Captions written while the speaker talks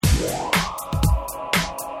Pop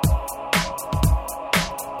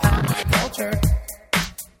my culture.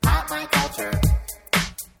 Pop my culture.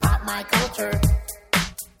 Pop my culture.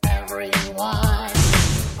 Everyone.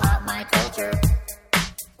 Pop my culture.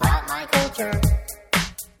 Pop my culture.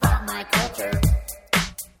 Pop my culture.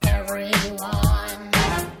 Everyone.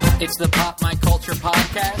 It's the Pop My Culture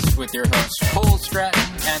Podcast with your hosts Cole Stratton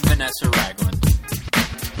and Vanessa Ragland.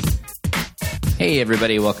 Hey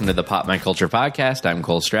everybody, welcome to the Pop My Culture Podcast. I'm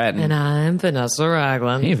Cole Stratton. And I'm Vanessa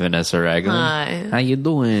Ragland. Hey Vanessa Ragland. Hi. How you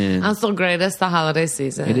doing? I'm so great. It's the holiday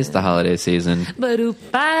season. It is the holiday season.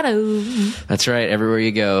 Ba-doop-ba-doo. That's right. Everywhere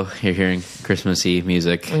you go, you're hearing Christmassy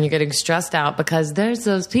music. When you're getting stressed out because there's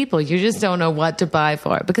those people you just don't know what to buy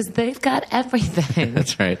for because they've got everything.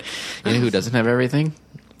 That's right. You know who doesn't have everything?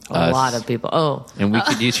 A Us. lot of people. Oh. And we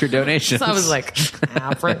could use your donations. So I was like,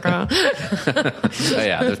 Africa. Oh,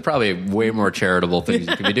 yeah, there's probably way more charitable things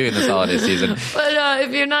you could be doing this holiday season. But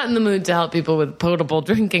if you're not in the mood to help people with potable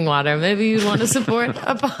drinking water, maybe you want to support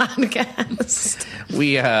a podcast.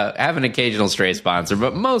 We have an occasional stray sponsor,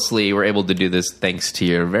 but mostly we're able to do this thanks to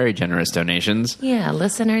your very generous donations. Yeah,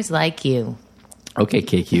 listeners like you. Okay,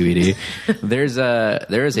 KQED. There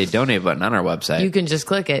is a donate button on our website. You can just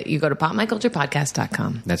click it. You go to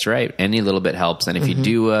popmyculturepodcast.com. That's right. Any little bit helps. And if you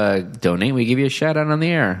do donate, we give you a shout out on the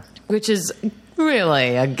air. Which is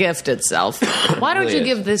really a gift itself. Why don't really you is.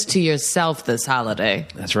 give this to yourself this holiday?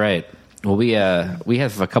 That's right. Well, we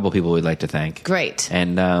have a couple people we'd like to thank. Great.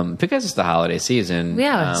 And because it's the holiday season. We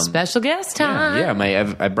have special guest time.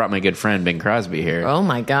 Yeah. I brought my good friend Ben Crosby here. Oh,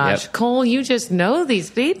 my gosh. Yep. Cole, you just know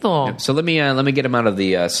these people. So let me get him out of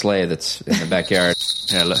the sleigh that's in the backyard.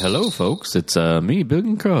 Hello, folks. It's me,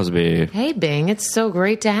 Ben Crosby. Hey, Bing. It's so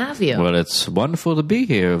great to have you. Well, it's wonderful to be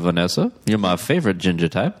here, Vanessa. You're my favorite ginger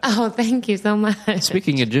type. Oh, thank you so much.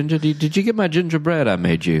 Speaking of ginger, did you get my gingerbread I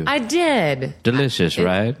made you? I did. Delicious,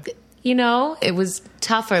 right? You know, it was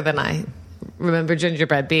tougher than I remember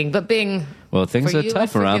gingerbread being. But Bing... Well, things for are you,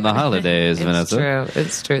 tough I around forgive the it. holidays, Vanessa.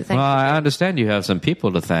 It's true. Thank Well, you. I understand you have some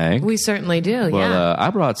people to thank. We certainly do, Well, yeah. I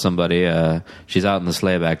brought somebody. She's out in the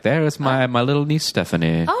sleigh back there. It's my little niece,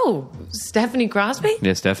 Stephanie. Oh, Stephanie Crosby?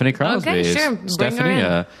 Yeah, Stephanie Crosby. Okay, sure. Bring her Stephanie,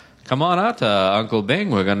 in. come on out to Uncle Bing.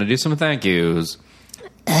 We're going to do some thank yous.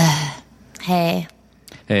 Hey,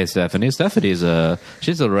 Hey, Stephanie. Stephanie's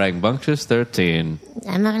she's a rambunctious 13.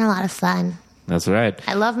 I'm having a lot of fun. That's right.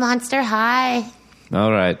 I love Monster High.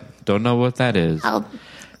 All right. Don't know what that is. Oh,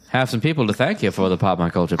 Have some people to thank you for the Pop My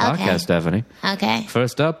Culture podcast, Stephanie. okay.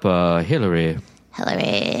 First up, Hillary.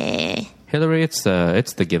 Hillary. Hillary, it's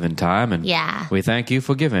the giving time, and Yeah. we thank you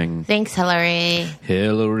for giving. Thanks, Hillary.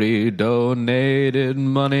 Hillary donated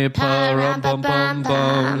money.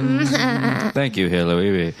 Pa-rum-bum-bum-bum. Thank you,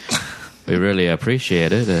 Hillary. We really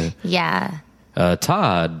appreciate it. Yeah.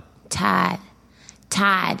 Todd. Todd.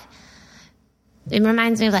 It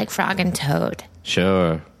reminds me of like Frog and Toad.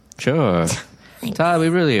 Sure. Todd, we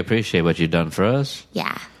really appreciate what you've done for us.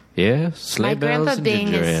 Yeah. Yeah, sleigh My bells grandpa and Bing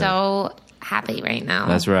ginger ale. is so happy right now.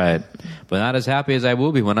 That's right. But not as happy as I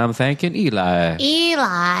will be when I'm thanking Eli.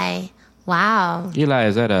 Eli. Wow.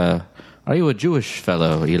 Eli, are you a Jewish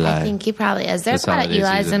fellow, Eli? I think he probably is. There's This a lot of holiday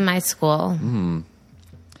Elis season. in my school.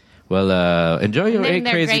 Well, enjoy your They're 8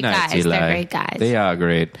 crazy great nights, guys. Eli. They're great guys. They are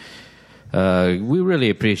great. We really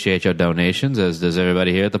appreciate your donations, as does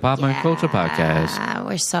everybody here at the Pop My Culture Podcast.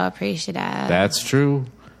 We're so appreciative. That's true.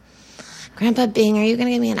 Grandpa Bing, are you going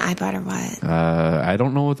to give me an iPod or what? I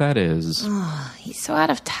don't know what that is. He's so out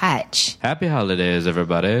of touch. Happy holidays,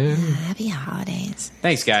 everybody. Happy holidays.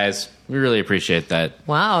 Thanks, guys. We really appreciate that.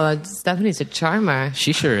 Wow, Stephanie's a charmer.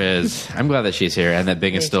 She sure is. I'm glad that she's here and that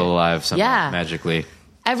Bing is still alive somehow, Yeah. magically.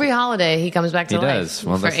 Every holiday, he comes back to He life does.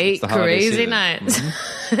 Well, for that's 8 the holiday crazy season. nights.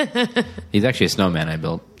 He's actually a snowman I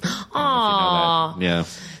built. Aww. Yeah.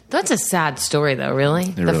 That's a sad story, though, really.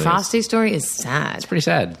 The really is. Frosty story is sad. Pretty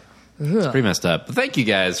sad. It's pretty messed up. But thank you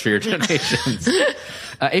guys for your donations.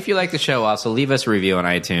 If you like the show, also leave us a review on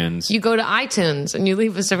iTunes. You go to iTunes and you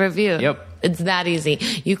leave us a review. Yep. It's that easy.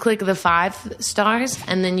 You click the 5 stars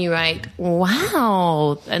and then you write,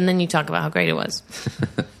 wow. And then you talk about how great it was.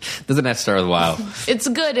 Doesn't have to start with wow. It's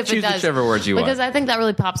good if Choose it does. whichever words you want. Because I think that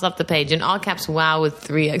really pops up the page. In all caps, wow with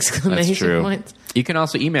 3 exclamation That's true. points. You can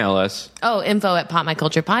also email us. Oh,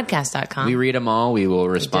 info@popmyculturepodcast.com. We read them all. We will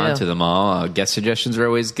respond do. to them all. Guest suggestions are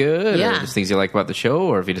always good. Yeah. Or just things you like about the show,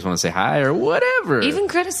 or if you just want to say hi or whatever. Even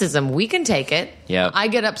criticism, we can take it. Yeah. I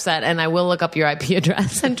get upset and I will look up your IP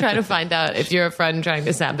address and try to find out if you're a friend trying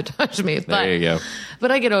to sabotage me. But, There you go.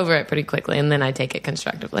 But I get over it pretty quickly and then I take it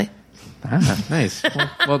constructively. Ah, nice.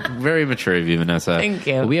 Well, very mature of you, Vanessa. Thank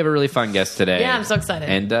you. Well, we have a really fun guest today. Yeah, I'm so excited.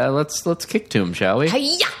 And let's kick to him, shall we?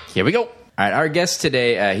 Hi-ya! Here we go. All right, our guest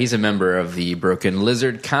today, he's a member of the Broken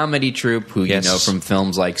Lizard comedy troupe, who Yes. you know from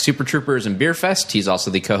films like Super Troopers and Beer Fest. He's also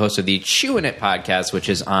the co-host of the Chewin' It podcast, which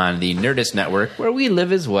is on the Nerdist Network, where we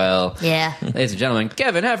live as well. Yeah. Ladies and gentlemen,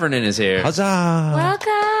 Kevin Heffernan is here. Huzzah!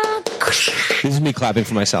 Welcome. This is me clapping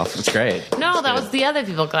for myself. That's great. No, that was the other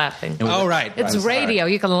people clapping. Oh, right. It's right. radio.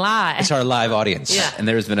 You can lie. It's our live audience. Yeah. And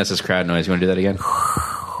there's Vanessa's crowd noise. You want to do that again?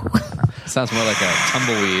 Sounds more like a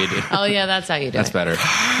tumbleweed. Oh, yeah, that's how you do That's it. better.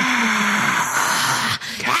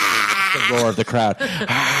 The roar of the crowd.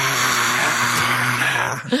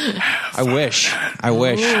 I wish. I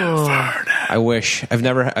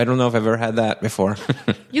don't know if I've ever had that before.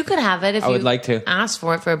 You could have it if I you would like to. ask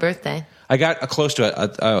for it for a birthday. I got close to it.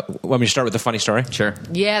 Want me to start with the funny story? Sure.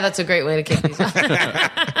 Yeah, that's a great way to kick these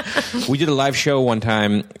off. We did a live show one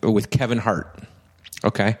time with Kevin Hart.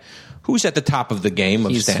 Okay. Who's at the top of the game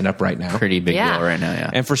of He's stand-up right now. Pretty big Yeah. deal right now, yeah.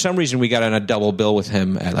 And for some reason, we got on a double bill with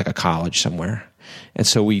him at like a college somewhere. And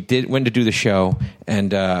so we went to do the show,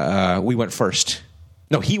 and we went first.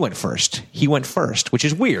 No, he went first. He went first, which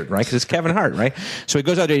is weird, right? Because it's Kevin Hart, right? So he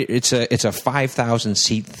goes out. It's a 5,000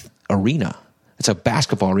 seat arena. It's a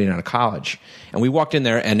basketball arena at a college, and we walked in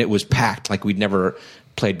there, and it was packed, like we'd never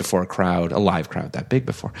played before a live crowd that big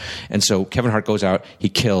before. And so Kevin Hart goes out, he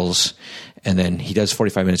kills, and then he does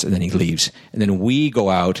 45 minutes, and then he leaves. And then we go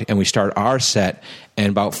out, and we start our set, and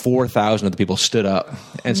about 4,000 of the people stood up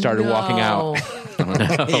and started walking out.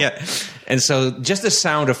 Yeah. And so just the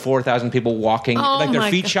sound of 4,000 people walking, Oh like their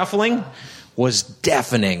my feet God. shuffling, was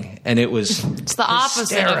deafening. And it was It's the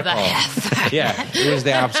opposite of the hysterical. Yeah, it was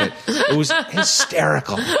the opposite. It was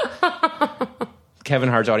hysterical. Kevin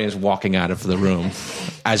Hart's audience walking out of the room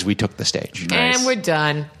as we took the stage. Nice. And we're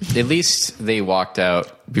done. At least they walked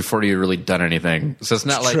out before you had really done anything. So it's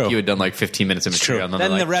not It's like true. you had done like 15 minutes of material. And Then they're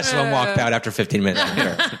the like, rest of them walked out after 15 minutes.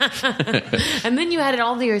 And then you had it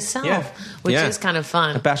all to yourself, Yeah. which Yeah. is kind of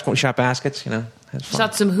fun. Basketball shot baskets, you know. That's fun.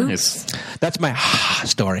 Shot some hoops. It's That's my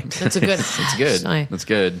story. That's a good. It's good. Sorry. That's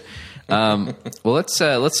good. Well,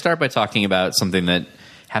 let's start by talking about something that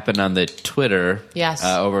happened on the Twitter Yes.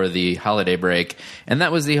 Over the holiday break, and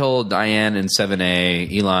that was the whole Diane and 7A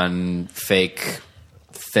Elon fake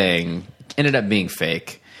thing. Ended up being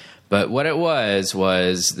fake, but what it was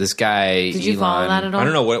this guy. Did you Elon, follow that at all? I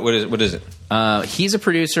don't know. What is it? He's a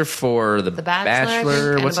producer for The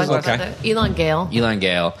Bachelor. What's his bunch name? of other- Elon Gale. Elon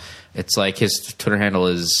Gale. It's like his Twitter handle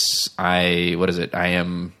is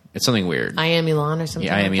it's something weird. I am Elon or something.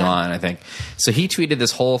 Yeah, I am like that. Elon, I think. So he tweeted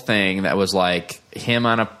this whole thing that was like him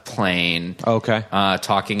on a plane. Okay.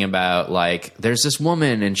 Talking about like, there's this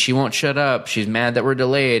woman and she won't shut up. She's mad that we're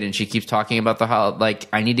delayed and she keeps talking about like,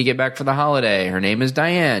 I need to get back for the holiday. Her name is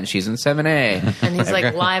Diane. She's in 7A. And he's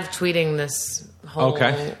like live tweeting this whole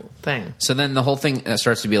thing. So then the whole thing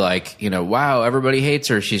starts to be like, wow, everybody hates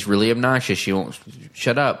her. She's really obnoxious. She won't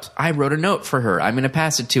shut up. I wrote a note for her. I'm going to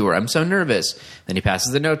pass it to her. I'm so nervous. Then he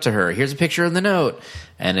passes the note to her. Here's a picture of the note.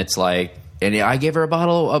 And it's like, and I gave her a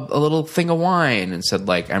little thing of wine and said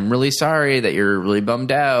like, I'm really sorry that you're really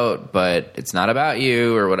bummed out, but it's not about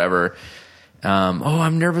you or whatever.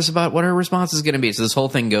 I'm nervous about what her response is going to be. So this whole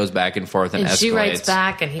thing goes back and forth and And escalates. she writes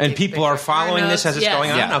back, and he And takes people are pictures of her following this as notes. it's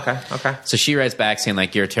going on? Yeah. Okay. So she writes back saying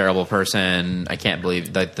like, you're a terrible person. I can't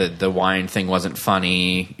believe that the wine thing wasn't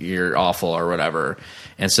funny. You're awful or whatever.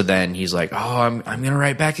 And so then he's like, I'm going to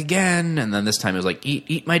write back again. And then this time he was like,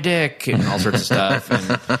 eat my dick and all sorts of stuff.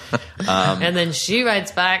 And And then she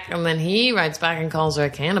writes back, and then he writes back and calls her a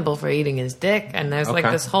cannibal for eating his dick. And there's like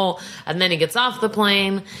Okay. this whole, and then he gets off the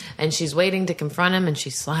plane, and she's waiting to confront him, and she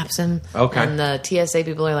slaps him. Okay. And the TSA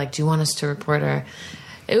people are like, "Do you want us to report her?"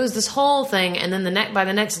 It was this whole thing, and then by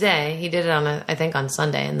the next day, he did it I think on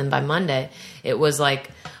Sunday, and then by Monday, it was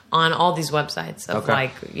like on all these websites of Okay.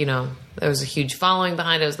 like, there was a huge following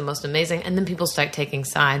behind it. It was the most amazing, and then people start taking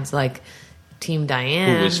sides like Team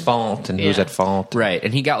Diane. Who was fault and who's Yeah. at fault? right.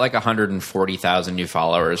 And he got like 140,000 new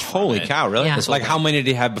followers. from Holy it. cow! Really? Yeah. Like how many did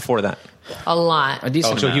he have before that? A lot. A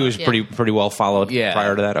decent So he amount. was Yeah. pretty well followed Yeah.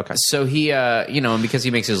 prior to that. Okay. So he, and because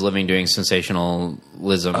he makes his living doing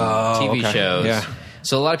sensationalism TV okay. shows. Yeah.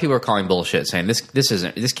 So a lot of people are calling bullshit, saying this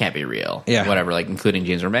can't be real. Yeah. Whatever, like including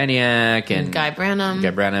James Romaniak and Guy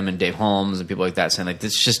Branum. and Dave Holmes and people like that, saying like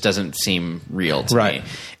this just doesn't seem real to Right. me.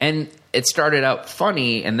 And it started out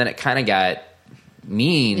funny, and then it kind of got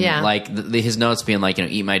mean. Yeah. Like his notes being like,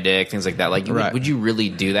 eat my dick, things like that. Like, Right. would you really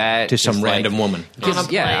do that To some Just, like- random woman. Because- On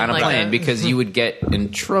a yeah, plane on a like plane, that. because you would get in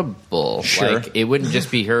trouble. Sure. Like, it wouldn't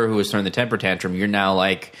just be her who was throwing the temper tantrum. You're now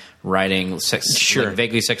like writing like,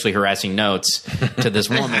 vaguely sexually harassing notes to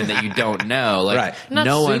this woman that you don't know. Like, Right. Not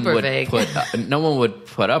no one super would vague. no one would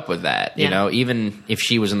put up with that. You Yeah. know, even if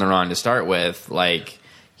she was in the wrong to start with, like.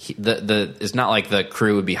 it's not like the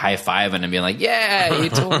crew would be high-fiving and being like, yeah, you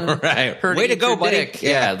told her, Right. her Way to eat go, your buddy. dick. Yeah.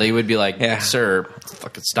 Yeah, they would be like, Yeah. sir,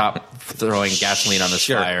 fucking stop throwing gasoline on this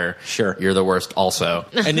Sure. fire. Sure. You're the worst also.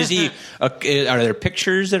 And is he? Are there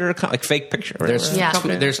pictures that are like fake pictures? There's Yeah.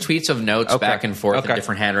 there's tweets of notes Okay. back and forth Okay. in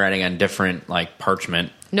different handwriting on different like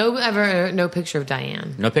parchment. No picture of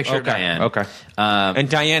Diane. No picture of Okay. Diane. Okay. And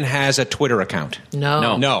Diane has a Twitter account.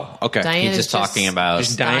 No. No. Okay. Diane He's is just talking about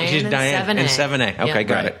She's Diane. She's Diane and 7A. Okay, Yeah.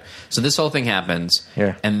 got Right. it. So this whole thing happens,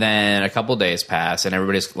 Yeah. and then a couple days pass, and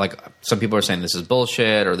everybody's like, some people are saying this is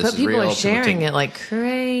bullshit or this But is people real. are sharing take- it like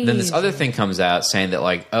crazy. Then this other thing comes out saying that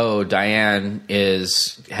like, oh, Diane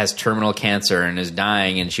has terminal cancer and is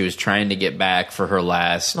dying, and she was trying to get back for her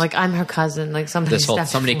last. like I'm her cousin. Like somebody.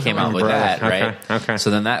 Somebody came out with Brother. that, right? Okay. So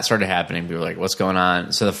then that started happening. People were like, "What's going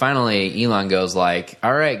on?" So then finally, Elon goes like,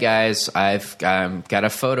 "All right, guys, I've got a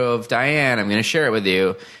photo of Diane. I'm going to share it with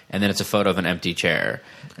you." And then it's a photo of an empty chair.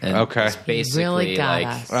 And Okay. it's basically Really got like,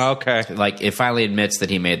 us. Okay. like it finally admits that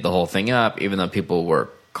he made the whole thing up, even though people were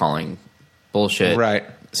calling bullshit. Right.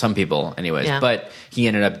 Some people, anyways. Yeah. But he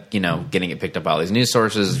ended up, getting it picked up by all these news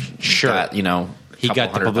sources. Sure. Got, He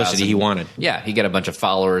got the publicity he wanted. Yeah, he got a bunch of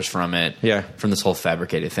followers from it. Yeah. From this whole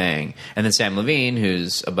fabricated thing. And then Sam Levine,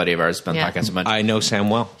 who's a buddy of ours, been Yeah. podcast a bunch. I know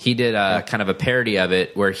Sam well. He did kind of a parody of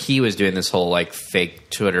it where he was doing this whole like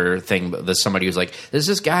fake Twitter thing. But there's somebody who's like, "There's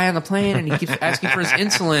this guy on the plane and he keeps asking for his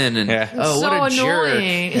insulin." And Yeah. oh, so what a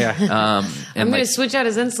annoying. jerk! Yeah. And I'm going like, to switch out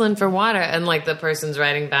his insulin for water, and like the person's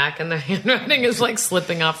writing back, and their handwriting is like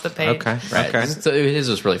slipping off the page. Okay. right. Okay. So his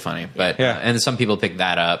was really funny, but Yeah. and some people picked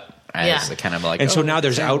that up as Yeah. a kind of like, And so oh, now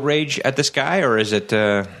there's outrage at this guy, or is it?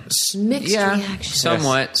 Mixed yeah, reaction.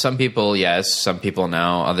 somewhat. Some people, yes. Some people,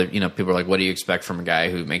 no. Other, people are like, "What do you expect from a guy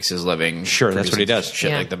who makes his living?" Sure, that's what he producing does.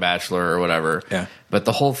 Shit Yeah. like The Bachelor or whatever. Yeah. But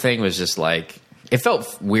the whole thing was just like, it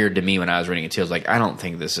felt weird to me when I was reading it too. I was like, I don't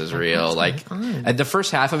think this is real. Like at the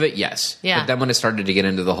first half of it, yes. Yeah. But then when it started to get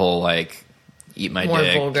into the whole like, eat my More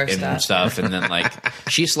dick vulgar and stuff. and then like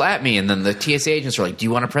she slapped me, and then the TSA agents were like, "Do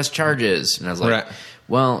you want to press charges?" And I was like, Right.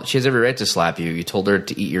 "Well, she has every right to slap you. You told her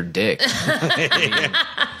to eat your dick."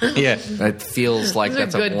 Yeah. That feels like Those are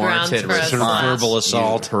that's a good grounds warranted for a response. slap. Verbal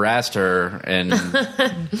assault. You harassed her, and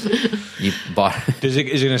you bought. Is it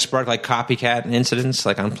going to spark like copycat incidents,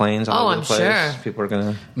 like on planes all Oh, over I'm the place? sure. People are going to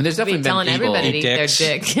I mean, there's definitely Be been telling people. everybody to eat their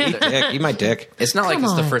dicks. dick. Eat my dick. It's not like Come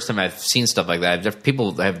it's the on. first time I've seen stuff like that.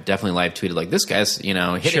 People have definitely live tweeted like, "This guy's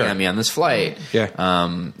hitting Sure. on me on this flight," Yeah.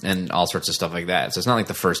 and all sorts of stuff like that. So it's not like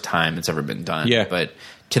the first time it's ever been done. Yeah. But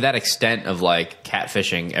to that extent of like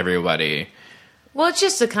catfishing everybody. Well, it's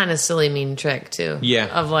just a kind of silly, mean trick too. Yeah.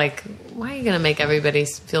 Of like, why are you going to make everybody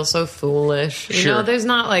feel so foolish? You Sure. know, there's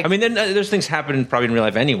not like. I mean, then those things happen probably in real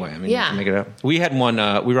life anyway. I mean, Yeah. you can make it up. We had one.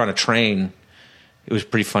 We were on a train. It was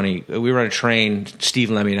pretty funny. We were on a train.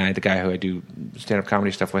 Steve Lemmy and I, the guy who I do stand-up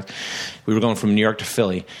comedy stuff with, we were going from New York to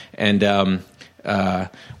Philly, and we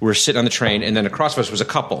were sitting on the train, and then across from us was a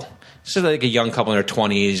couple. So like a young couple in their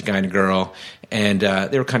 20s, guy and a girl, and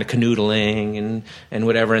they were kind of canoodling and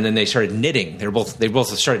whatever. And then they started knitting. They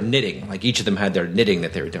both started knitting. Like each of them had their knitting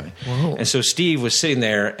that they were doing. Whoa. And so Steve was sitting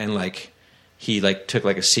there and like he like took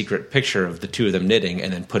like a secret picture of the two of them knitting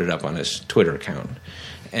and then put it up on his Twitter account.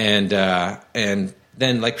 And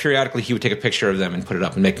then like periodically he would take a picture of them and put it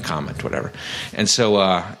up and make a comment, whatever. And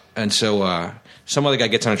so some other guy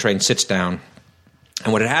gets on a train, sits down,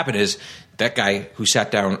 and what had happened is that guy who sat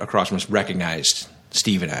down across from us recognized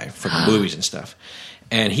Steve and I from the movies and stuff.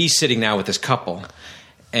 And he's sitting now with this couple.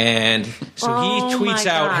 And so Oh, he tweets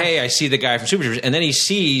my out, gosh. "Hey, I see the guy from Super Troopers," and then he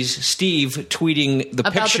sees Steve tweeting the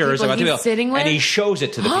About the pictures people about the he's people, sitting with? and he shows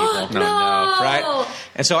it to the people. No. Right?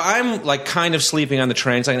 And so I'm like kind of sleeping on the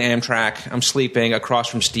train. It's like an Amtrak. I'm sleeping across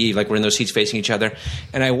from Steve, like we're in those seats facing each other.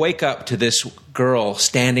 And I wake up to this girl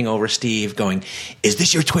standing over Steve going, "Is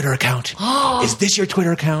this your Twitter account? Is this your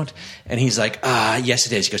Twitter account?" And he's like, "Yes,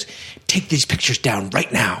 it is." He goes, "Take these pictures down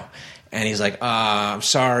right now." And he's like, "I'm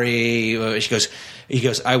sorry." He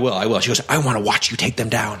goes, I will. She goes, "I want to watch you take them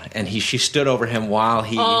down." And she stood over him while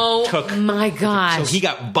he took. Oh my gosh. So he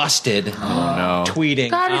got busted no.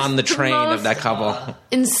 tweeting That is on the the train of most- that couple.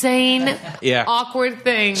 Insane, Yeah. awkward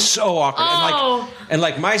thing. So awkward. Oh. And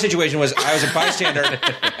like my situation was I was a bystander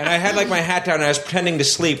and I had like my hat down and I was pretending to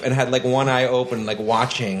sleep and had like one eye open, like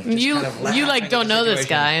watching. just You kind of laughing like at don't the know this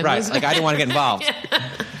situation. guy. Right. Like I didn't want to get involved.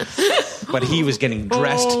 But he was getting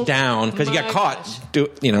dressed Oh, down because he got my caught, I live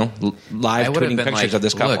would have tweeting been pictures like, of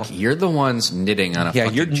this couple. "Look, you're the ones knitting on a Yeah,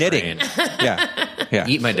 fucking you're knitting. train." Yeah. Yeah.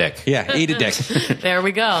 Eat my dick. Yeah, eat a dick. There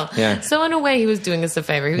we go. Yeah. So in a way, he was doing us a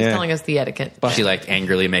favor. He was Yeah. telling us the etiquette. She like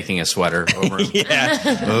angrily making a sweater over him.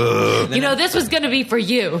 Yeah. You know, this was going to be for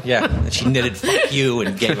you. Yeah. And she knitted "fuck you"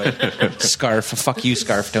 and gave a scarf, a "fuck you"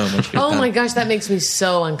 scarf to him. When she was Oh done. my gosh, that makes me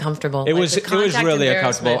so uncomfortable. It Like, was the contact really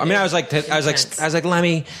uncomfortable. I mean, I was embarrassment is like,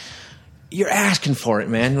 Lemmy, you're asking for it,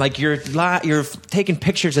 man. Like you're taking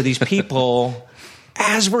pictures of these people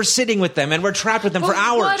as we're sitting with them and we're trapped with them for Well,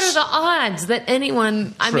 hours. What are the odds that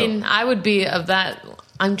anyone? I True. mean, I would be of that.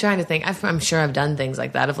 I'm trying to think. I'm sure I've done things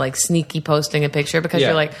like that of like sneaky posting a picture because Yeah.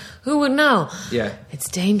 you're like, who would know? Yeah. It's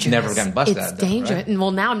dangerous. Never gotten busted It's at it, though, dangerous. right? And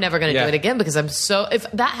well, now I'm never going to Yeah. do it again because I'm so. If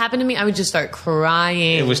that happened to me, I would just start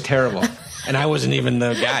crying. It was terrible, and I wasn't even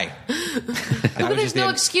the guy. But there's no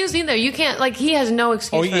excuse either. You can't like he has no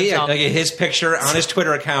excuse. Oh for yeah, himself. like his picture on his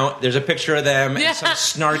Twitter account. There's a picture of them Yeah. and some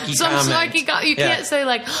snarky Some comment. snarky you Yeah. can't say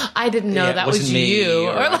like I didn't know Yeah, it that was wasn't me, you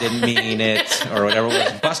or I didn't mean it, or whatever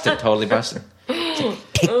it was. Busted, totally busted.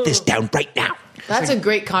 Take this down right now. That's a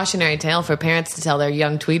great cautionary tale for parents to tell their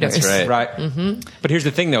young tweeters. That's right. Right. Mm-hmm. But here's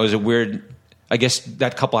the thing, though: is a weird. I guess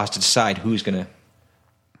that couple has to decide who's going to.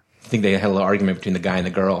 I think they had a little argument between the guy and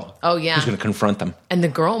the girl. Oh, yeah. Who's going to confront them? And the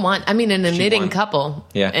girl won. I mean, in a She knitting won. couple,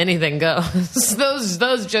 Yeah. anything goes.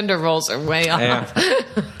 those gender roles are way off. Yeah.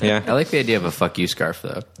 Yeah. I like the idea of a fuck you scarf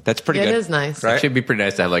though. That's pretty It good. is nice. Right? It should be pretty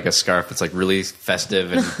nice to have like a scarf that's like really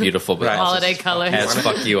festive and beautiful, but Right. also Holiday colors. has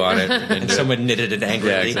 "fuck you" on it. And someone knitted it yeah,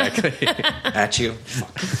 angrily exactly. at you.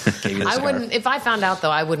 Fuck. Gave you the I scarf. wouldn't. If I found out, though,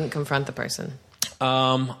 I wouldn't confront the person.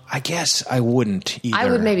 I guess I wouldn't either. I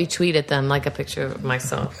would maybe tweet at them like a picture of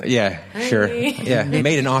myself. Yeah, sure. Hey. Yeah,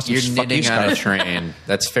 made an awesome You're fuck you knitting on a scarf. train.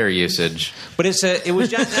 That's fair usage. But it was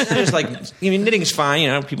just like, I mean, knitting's fine, you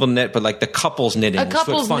know, people knit, but like the couples knitting A was what's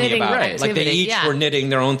couples funny knitting about right. it. Like they activity, each yeah. were knitting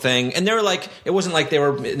their own thing, and they were like, it wasn't like they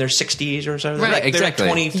were in their 60s or something. Right, Like, exactly. They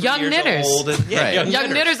were 23 Young years knitters. old. And, yeah, Right. young,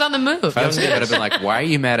 Young knitters on the move. I would have been like, "Why are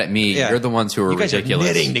you mad at me? Yeah. You're the ones who are You guys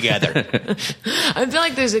ridiculous." are knitting together. I feel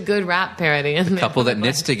like there's a good rap parody in there. Couple that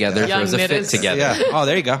knits together Young throws a fit knitters. together. Yeah. Oh,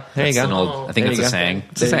 there you go. There you It's an go. old. I think There it's you a go. saying.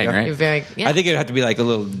 It's a There you saying, go. right? You're very. Yeah. I think it'd have to be like a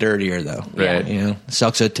little dirtier though. Right. You know,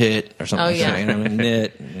 sucks a tit or something. Oh, like yeah. that, you know,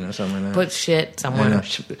 knit. You know, something like that. Put shit I somewhere.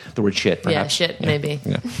 don't know, the word shit. Perhaps. shit, maybe.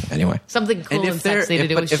 Yeah. Anyway. Something cool and, sexy to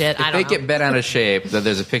do with shit. I If don't they know. get bent out of shape, that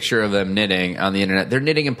there's a picture of them knitting on the internet, they're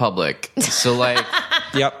knitting in public. So like,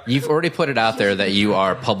 Yep. you've already put it out there that you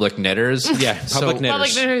are public knitters. Yeah. Public knitters.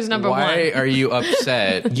 Public knitters number Why one. are you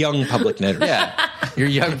upset? Young public knitters. Yeah, you're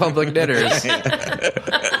young public knitters.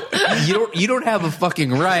 You don't have a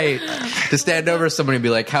fucking right to stand over somebody and be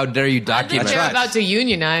like, "How dare you I think document?" they're right. about to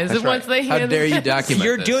unionize. That's Once right. they How hear dare you this. document?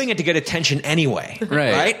 You're this? doing it to get attention anyway.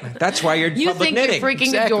 Right. Right? That's why you're You public think knitting. you're freaking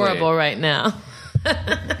Exactly. adorable right now.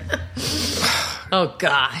 Oh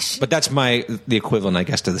gosh, But that's the equivalent, I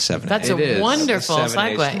guess, to the 7. that's It a is. wonderful The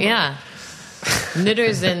 7 segue. days. Yeah,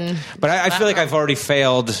 knitters and. But I feel like I've already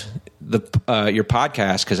failed your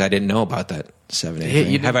podcast because I didn't know about that 7 Yeah,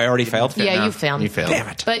 you Have I already failed? Yeah, No, you failed. You failed. Damn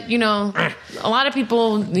it. But you know, a lot of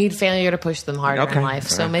people need failure to push them harder in life.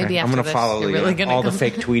 So maybe I'm after gonna this, follow you're really gonna all the come-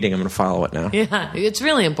 fake tweeting. I'm going to follow it now. Yeah, it's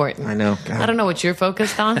really important. I know. God. I don't know what you're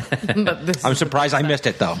focused on, but this. I'm surprised I missed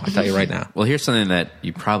it, though. I'll tell you right now. Well, here's something that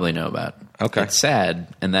you probably know about. Okay. It's sad,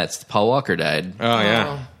 and that's Paul Walker died Oh,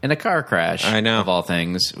 yeah. in a car crash. I know. Of all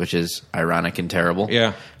things, which is ironic and terrible.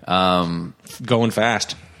 Yeah. Going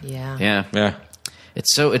fast. Yeah. Yeah. Yeah.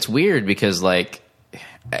 It's weird because like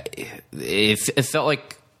it felt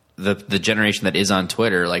like the generation that is on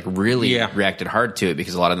Twitter like really Yeah. reacted hard to it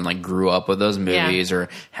because a lot of them like grew up with those movies or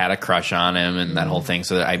had a crush on him and that whole thing.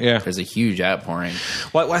 So that Yeah. there's a huge outpouring.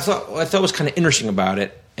 What I thought was kind of interesting about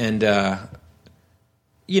it, and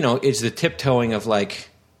is the tiptoeing of like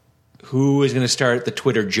who is going to start the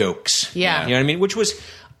Twitter jokes. Yeah. You know what I mean? Which was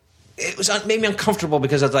made me uncomfortable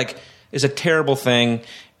because it's like it's a terrible thing,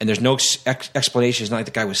 and there's no explanation. It's not like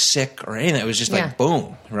the guy was sick or anything. It was just Yeah. like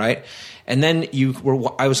boom, right? And then you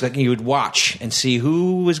would watch and see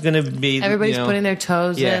who was going to be. Everybody's putting their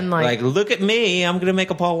toes in, like look at me, I'm going to make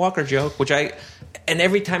a Paul Walker joke, and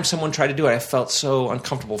every time someone tried to do it, I felt so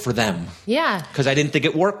uncomfortable for them yeah. because I didn't think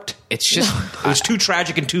it worked. It's just It was too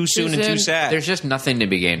tragic and too soon and too soon. sad. there's just nothing to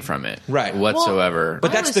be gained from it, Right. Whatsoever.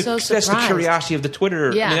 But I that's was the so that's the surprised. curiosity of the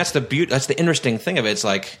Twitter. Yeah. I mean, that's the beauty. That's the interesting thing of it. It's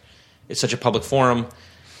like it's such a public forum.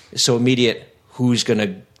 It's so immediate. Who's going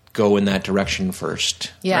to go in that direction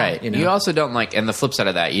first. Yeah. Right. You know? You also don't like, and the flip side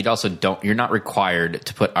of that, you're not required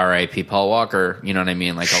to put R.I.P. Paul Walker. You know what I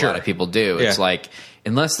mean? Like Sure. a lot of people do. Yeah. It's like,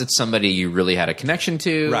 unless it's somebody you really had a connection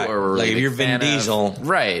to, Right. or were Like really if big you're Vin fan of. Diesel.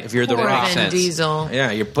 Right? If you're The Poor Rock. Vin Diesel.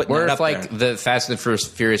 Yeah, you're putting Or it if up like there. the Fast and the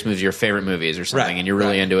Furious movies, are your favorite movies or something, Right, and you're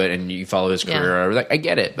really right. into it, and you follow his Yeah. career. Or like, I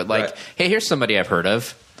get it, but like, Right. hey, here's somebody I've heard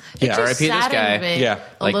of. It Yeah, just R.I.P. this guy. saddened me Yeah.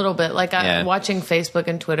 a Like- little bit. Like Yeah. watching Facebook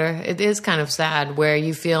and Twitter, it is kind of sad where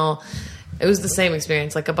you feel it was the same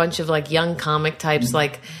experience. Like a bunch of like young comic types,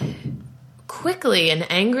 like quickly and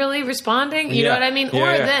angrily responding. You know Yeah. what I mean? Yeah,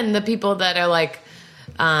 Or yeah. then the people that are like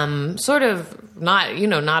sort of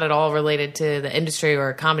not at all related to the industry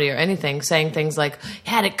or comedy or anything, saying things like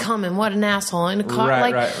 "had it coming, what an asshole" in a car.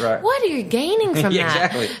 Right, like, right. what are you gaining from Yeah, that?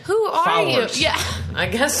 exactly. Who are Followers. you? Yeah, I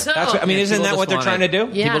guess so. That's what, I mean, isn't People that just what they're want trying to do?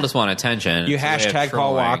 Yeah. People just want attention. You It's a way of hashtag Paul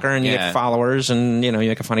trolling. Walker and you Yeah. get followers and, you know, you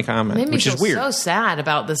make a funny comment, made me which feel is weird. so sad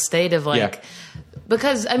about the state of like Yeah.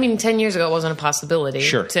 because I mean 10 years ago it wasn't a possibility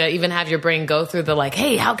Sure. to even have your brain go through the like,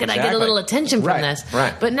 hey, how can I get a Exactly. little attention from Right, this?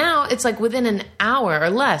 right. But now it's like within an hour or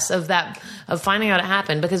less of that of finding out it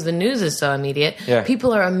happened, because the news is so immediate, Yeah.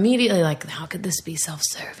 people are immediately like, how could this be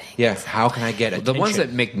self-serving? Yeah, how can I get The ones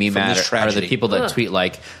that make me from mad this are the tragedy? people that Ugh. tweet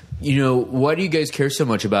like, you know, why do you guys care so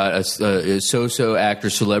much about a so-so actor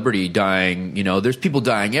celebrity dying? You know, there's people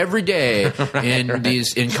dying every day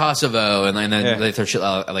in Kosovo, and then Yeah. they throw shit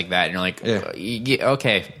out like that, and you're like, Yeah. yeah,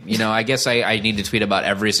 okay, you know, I guess I need to tweet about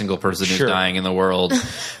every single person who's Sure. dying in the world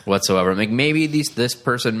whatsoever. Like maybe this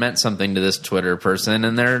person meant something to this Twitter person,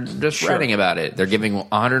 and they're just Sure. writing about it. They're giving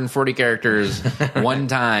 140 characters one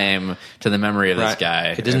time to the memory of this Right.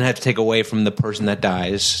 guy. It doesn't have to take away from the person that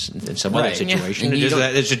dies in some other Right. situation. Yeah. It You is don't-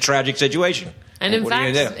 that it's a tragic situation. And in What are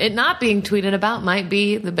you fact, gonna do? it not being tweeted about might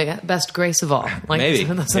be the best grace of all. Like, Maybe.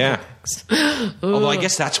 that's Yeah. Ooh. Although I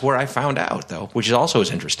guess that's where I found out, though, which is also is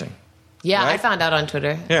interesting. Yeah, I Right? found out on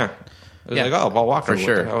Twitter. Yeah. It was Yeah. like, oh, Paul Walker. For what the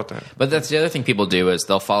sure. hell with that? But that's the other thing people do is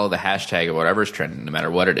they'll follow the hashtag of whatever's trending, no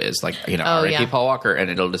matter what it is. Like, you know, Oh, R.I.P. yeah. Paul Walker,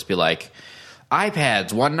 and it'll just be like,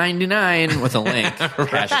 iPads $199 with a link.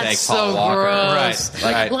 Hashtag That's Paul so Walker. gross.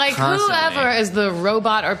 Right. Like, Like constantly. whoever is the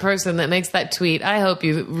robot or person that makes that tweet, I hope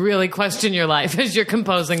you really question your life as you're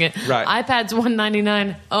composing it. Right. iPad's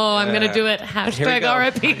 $199. Oh, I'm going to do it. Here we Hashtag go.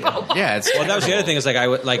 RIP. Yeah, it's Well, that was the other thing is like I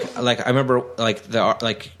would like I remember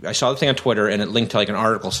like I saw the thing on Twitter and it linked to like an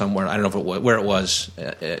article somewhere. I don't know if it was, where it was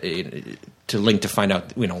to link to find out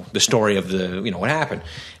the story of the what happened.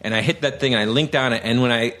 And I hit that thing and I linked on it. And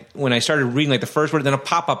when I started reading like the first word, then a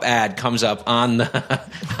pop-up ad comes up on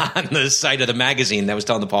the site of the magazine that was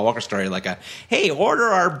telling the Paul Walker story, like hey, order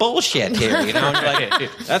our bullshit here. And you're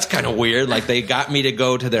like, that's kind of weird. Like they got me to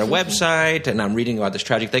go to their website and I'm reading about this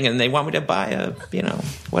tragic thing and they want me to buy a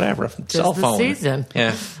whatever cell the phone. season.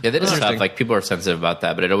 Yeah, Yeah, that is Interesting. tough. Like people are sensitive about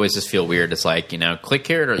that, but it always just feel weird. It's like click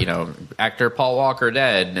here to actor Paul Walker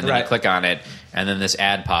dead, and then Right. you click on it, and then this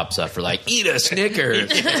ad pops up for like eat a Snickers.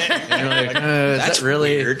 And you're like, is That's that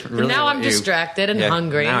really weird. really Now what I'm you- distracted and Yeah,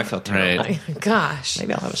 hungry. Now I feel terrible. Right. Gosh.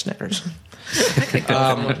 Maybe I'll have a Snickers.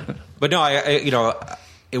 But no, I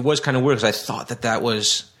it was kind of weird because I thought that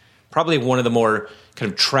was probably one of the more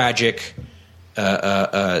kind of tragic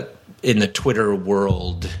in the Twitter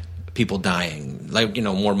world. People dying, like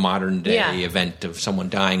more modern day Yeah. event of someone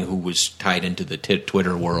dying who was tied into the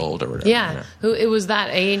Twitter world or whatever. Yeah, who it was that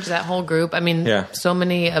age, that whole group. I mean, Yeah. so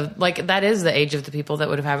many of that is the age of the people that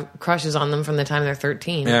would have had crushes on them from the time they're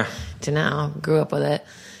 13 Yeah. to now, grew up with it.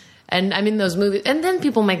 And I mean, those movies, and then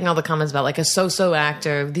people making all the comments about like a so-so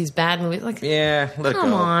actor, these bad movies. Like, Yeah, let it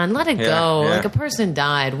come go. on, let it Yeah, go. yeah. Like a person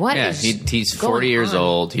died. What Yeah, is he's going 40 years on?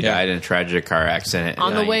 old. He Yeah. died in a tragic car accident.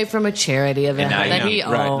 On the And way from a charity event now that you- he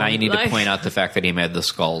right, owned. now you need Like, to point out the fact that he made the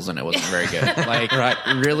skulls and it wasn't very good. Like, Right.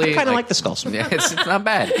 really, I kinda like the skulls. Yeah, it's not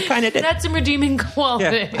bad. Kind of did. that's some redeeming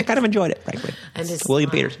quality. Yeah, I kind of enjoyed it, frankly. And his William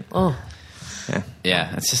smile. Peterson. Oh,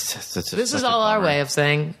 Yeah, it's just this is all our way of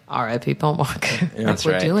saying R.I.P. Paul Walker. That's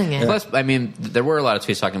We're right. doing it. Plus, I mean, there were a lot of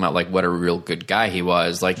tweets talking about like what a real good guy he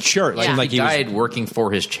was. Like, Sure, it like, seemed he like he was- died working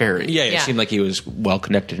for his charity. Yeah, it Yeah. seemed like he was well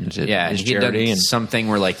connected into Yeah, his he had done charity and something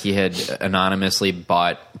where like he had anonymously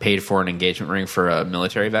paid for an engagement ring for a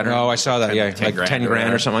military veteran. Oh, I saw that. Yeah, like 10 grand or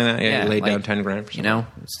whatever. something like that. Yeah, he laid like, down 10 grand for You know,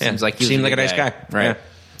 Yeah. seems like he was Seemed like a good nice guy. right? Yeah.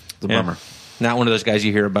 It's a Yeah. bummer. Not one of those guys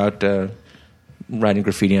you hear about writing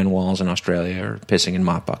graffiti on walls in Australia or pissing in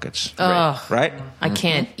mop buckets. Ugh. Right? I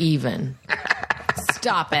can't even.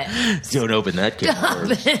 Stop it. Don't open that can of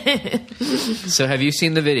worms. So, have you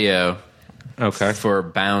seen the video Okay. for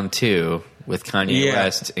Bound 2? with Kanye Yeah.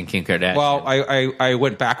 West and Kim Kardashian. Well, I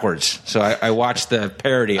went backwards, so I watched the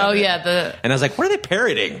parody. Of Oh, it. yeah, and I was like, "What are they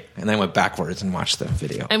parodying?" And then I went backwards and watched the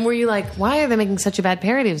video. And were you like, why are they making such a bad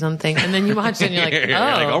parody of something? And then you watched it and you're like, You're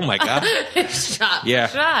like, oh my god, shot, yeah,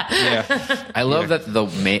 shot. yeah. I love that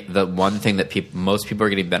the one thing that most people are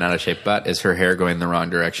getting bent out of shape about is her hair going the wrong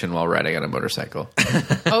direction while riding on a motorcycle.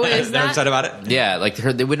 Oh, is They're that? upset about it. Yeah, like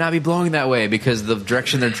they would not be blowing that way because the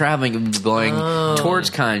direction they're traveling would be blowing towards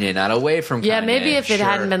Kanye, not away from Kanye. Yeah, maybe if it Sure.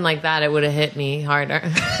 hadn't been like that, it would have hit me harder.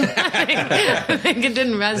 I think it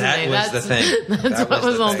didn't resonate. That was the thing. That's That what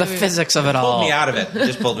was the all thing. the physics of it all. Pulled me out of it. It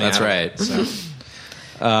just pulled me That's out right. of it. So,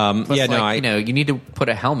 But yeah, it's no, like, you need to put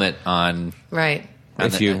a helmet on. right.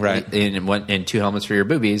 on and two helmets for your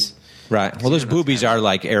boobies. right. Well, those boobies are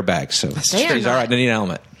like airbags, so They are she's all right. not. They need a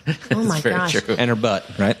helmet. Oh my very gosh. true. And her butt,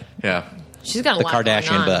 right? Yeah, She's got a The lot going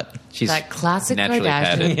Kardashian on. butt. she's that classic naturally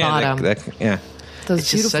Kardashian padded. bottom. Yeah. Those It's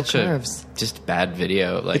just beautiful such curves. a just bad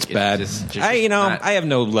video. Like It's bad. just I not- have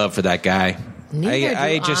no love for that guy. Neither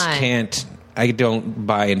I do just I. can't. I don't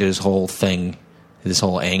buy into his whole thing. This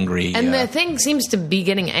whole angry. And the thing seems to be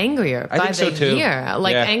getting angrier I by think so, the too. year.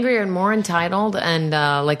 Like Yeah. angrier and more entitled and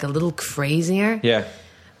like a little crazier. yeah.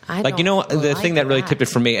 I Like, don't the like thing that really tipped it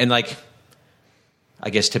for me, and like, I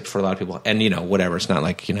guess tipped for a lot of people, and whatever. It's not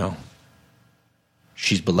like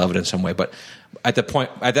she's beloved in some way, but at that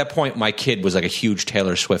point, my kid was like a huge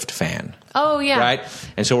Taylor Swift fan. Oh, yeah. Right?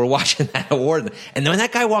 And so we're watching that award. And then when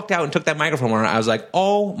that guy walked out and took that microphone from her, I was like,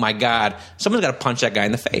 oh my God, someone's got to punch that guy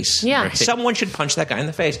in the face. Yeah. Right. Someone should punch that guy in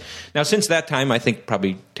the face. Now, since that time, I think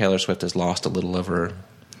probably Taylor Swift has lost a little of her,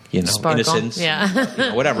 Sparkle. innocence.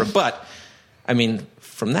 Yeah. Whatever. But, I mean,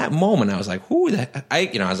 from that moment, I was like, who is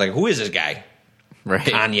this guy? right.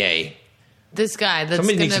 Kanye. This guy that's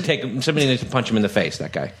Somebody gonna, needs to punch him in the face,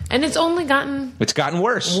 that guy. and it's only gotten It's gotten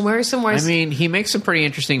worse. worse and worse. I mean, he makes some pretty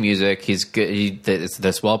interesting music. He's good.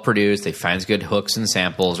 That's well produced. He finds good hooks and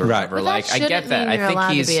samples or Right. whatever. But that Like I get shouldn't that. mean I you're think allowed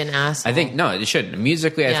to he's be an asshole. I think no, it shouldn't.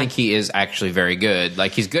 Musically, I Yeah. think he is actually very good.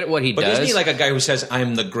 Like he's good at what he But does. isn't he like a guy who says,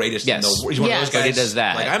 I'm the greatest Yes. in the world? He's one Yes. of those guys. He does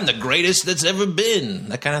that. Like, I'm the greatest that's ever been.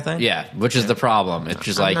 That kind of thing? yeah, which is the problem. It's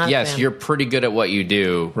just I'm like not a yes, fan. you're pretty good at what you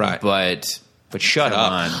do, Right. But But shut come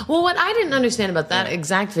up. on. Well, what I didn't understand about that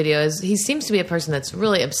exact video is he seems to be a person that's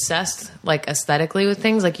really obsessed, like aesthetically, with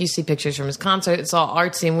things. Like you see pictures from his concert; it's all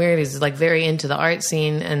artsy and weird. He's like very into the art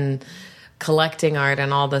scene and collecting art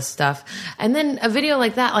and all this stuff. And then a video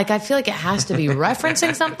like that, like I feel like it has to be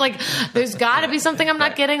referencing something. Like there's got to be something I'm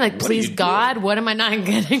not getting. Like, What are please you God, what am I not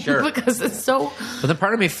getting? Sure. Because it's so. But then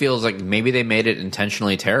part of me feels like maybe they made it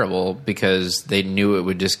intentionally terrible because they knew it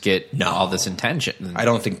would just get No. all this attention. I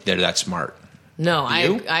don't think they're that smart. No,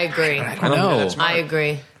 You? I agree. I don't think they're that smart. I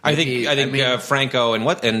agree. I think I mean- Franco and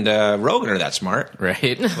Rogan are that smart,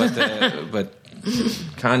 Right? but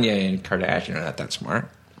Kanye and Kardashian are not that smart.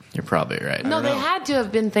 You're probably right. No, they had to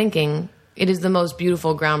have been thinking it is the most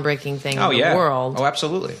beautiful, groundbreaking thing Oh in yeah, the world. Oh,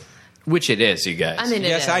 absolutely. Which it is, you guys. I mean,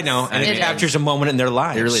 Yes, is. I know, and it is. captures a moment in their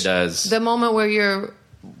lives. it really does. The moment where you're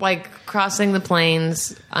like crossing the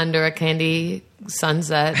plains under a candy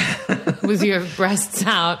sunset with your breasts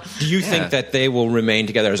out. Do you Yeah. think that they will remain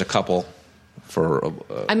together as a couple for?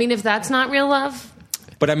 I mean, if that's not real love,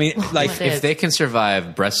 But I mean, like, What is? If they can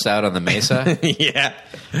survive breasts out on the mesa, yeah.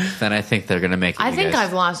 then I think they're going to make it. I you think guys.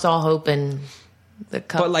 I've lost all hope in the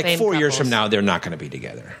couple. But like 4 years from now, they're not going to be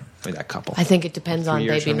together with that couple. I think it depends on 3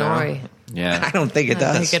 years Baby from now. Nori. Yeah. I don't think it I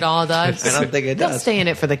does. think it all does. I don't think it They'll does. stay in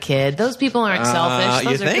it for the kid. Those people aren't selfish.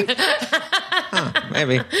 You Those are think?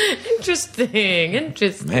 Maybe, interesting.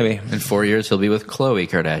 maybe. In 4 years, he'll be with Khloe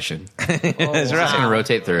Kardashian. That's It's going to right.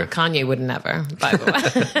 rotate through. Kanye would never, by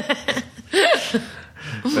the way.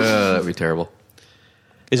 That'd be terrible.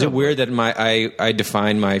 Is it weird that I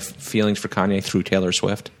define my feelings for Kanye through Taylor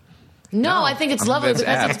Swift? No, I think it's lovely that's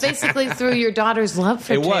because apt. it's basically through your daughter's love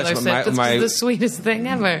for It was, Taylor but Swift. It's my- the sweetest thing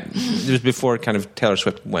ever. It was before kind of Taylor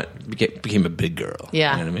Swift became a big girl.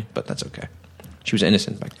 Yeah. You know what I mean? But that's okay. She was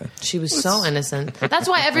innocent back then. She was so innocent. That's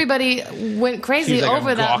why everybody went She crazy was like a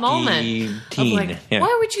over that gawky moment. teen. Of like, Yeah.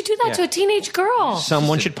 why would you do that Yeah. to a teenage girl?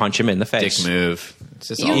 Someone should punch him in the face. Dick move. It's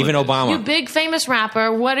just You- all Even it is. Obama. You big famous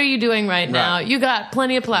rapper, what are you doing right now? Right. You got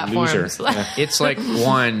plenty of platforms. Loser. Yeah. It's like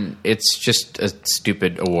one, it's just a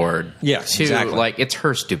stupid award. Yeah, Two, exactly. like it's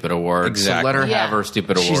her stupid award. Exactly. So let her Yeah. have her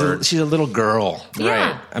stupid She's award. a little girl. Yeah.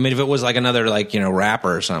 Right. I mean, if it was like another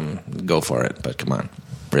rapper or something, go for it. But come on,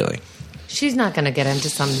 really? She's not going to get into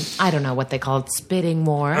some, I don't know what they call it, spitting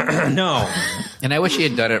war. No. And I wish he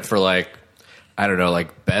had done it for like, I don't know,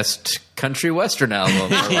 like best country western album.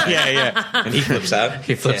 yeah. And he flips out.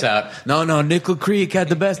 He flips out. No, Nickel Creek had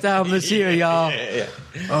the best album this year, y'all. Yeah.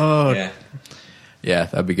 Oh, Yeah. yeah,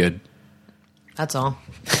 that'd be good. That's all.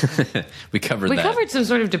 We covered We that. covered some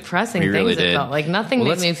sort of depressing We things. really It did. felt like nothing Well,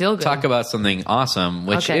 made let's me feel good. Talk about something awesome,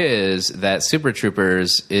 which Okay. is that Super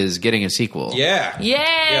Troopers is getting a sequel. Yeah. Yay!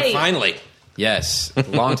 Yeah, finally. Yes.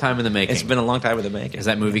 Long time in the making. It's been a long time in the making. Because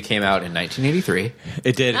that movie came out in 1983.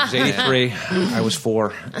 It did. It was 83. I was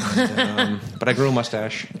 4. And, but I grew a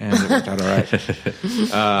mustache, and it worked out all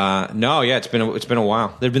right. No, yeah, it's been a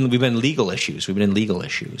while. We've been legal issues. We've been in legal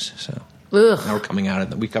issues. So Ugh. now we're coming out of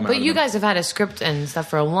them. We come out. But of you them. guys have had a script and stuff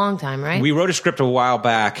for a long time, right? We wrote a script a while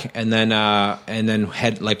back, and then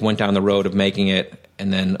had went down the road of making it,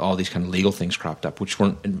 and then all these kind of legal things cropped up, which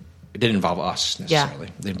weren't. It didn't involve us necessarily.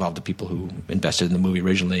 Yeah. They involved the people who invested in the movie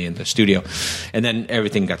originally and the studio, and then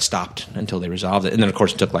everything got stopped until they resolved it. And then, of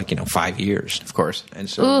course, it took 5 years. Of course. And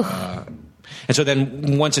so,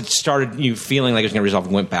 then once it started, you feeling like it was going to resolve,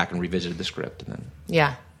 we went back and revisited the script, and then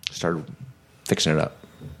Yeah. started fixing it up.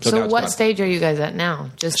 So now it's what done. stage are you guys at now?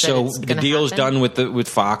 Just that So it's the gonna deal's happen? done with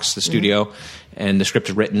Fox, the studio, and the script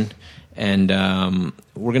is written, and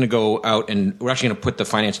we're going to go out and we're actually going to put the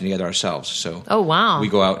financing together ourselves. So Oh, wow. we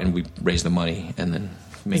go out and we raise the money, and then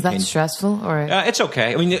Is maintain. that stressful or? It's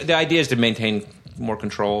okay. I mean, the idea is to maintain more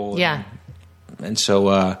control. Yeah. and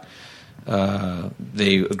so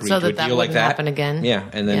they agreed So to a that deal like wouldn't that. happen again? Yeah,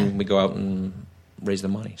 and then Yeah. we go out and raise the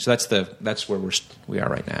money. So that's where we are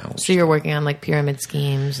right now. So you're working on pyramid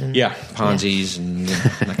schemes and Yeah, Ponzi's and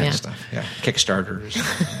that kind Yeah. of stuff. Yeah, Kickstarters,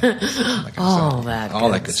 that kind of all stuff. that,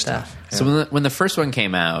 all that good stuff. So when the first one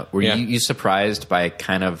came out, were Yeah. you surprised by it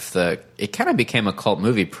kind of became a cult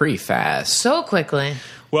movie pretty fast. so quickly.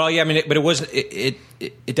 Well, yeah, I mean, but it wasn't. It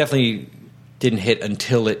definitely didn't hit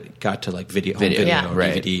until it got to video Yeah. or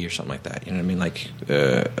Right. DVD or something like that. You know what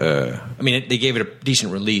I mean? They gave it a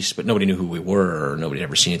decent release, but nobody knew who we were, or nobody had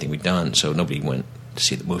ever seen anything we'd done, so nobody went to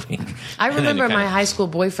see the movie. I And then remember it kinda- my high school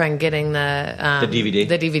boyfriend getting the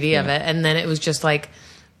DVD of it, and then it was just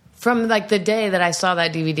from the day that I saw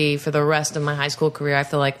that DVD for the rest of my high school career, I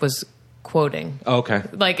feel was quoting. Oh, okay,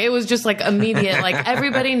 It was just immediate.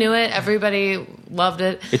 Everybody knew it, everybody loved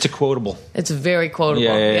it. it's a quotable. It's very quotable.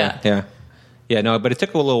 Yeah, no, but it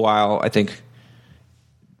took a little while, I think.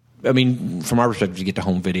 I mean, from our perspective, to get to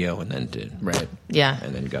home video and then Yeah.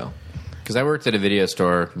 and then go. Because I worked at a video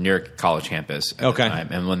store near college campus at Okay. the time,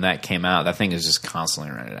 and when that came out, that thing is just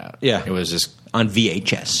constantly rented out. Yeah. It was just On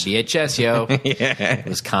VHS. VHS, yo. Yeah. It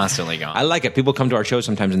was constantly gone. I like it. People come to our shows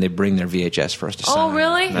sometimes and they bring their VHS for us to sign. Oh,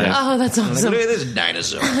 really? Yeah. Oh, that's I'm like, awesome. look at this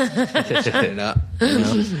dinosaur. Set it up, you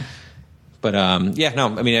know? But yeah,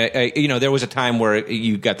 no. I mean, there was a time where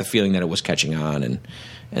you got the feeling that it was catching on,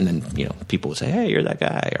 and then people would say, "Hey, you're that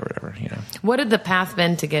guy," or whatever. What had the path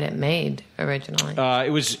been to get it made originally?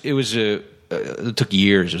 It took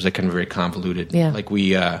years. It was kind of very convoluted. Yeah.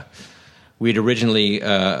 We had originally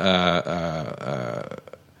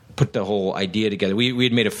put the whole idea together. We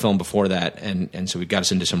had made a film before that, and so we got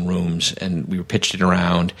us into some rooms, and we pitched it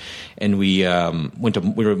around, and we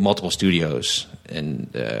were at multiple studios, and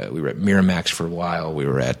we were at Miramax for a while. We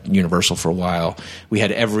were at Universal for a while. We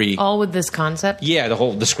had All with this concept? yeah,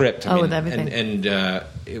 the script. With everything. And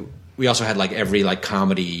we also had every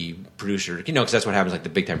comedy producer, because that's what happens. The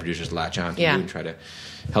big time producers latch on to Yeah. you and try to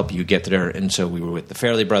help you get there. And so we were with the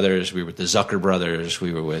Farrelly brothers, we were with the Zucker brothers,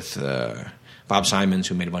 we were with Bob Simons,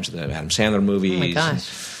 who made a bunch of the Adam Sandler movies. Oh my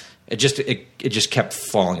gosh. It just kept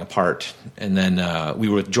falling apart. And then we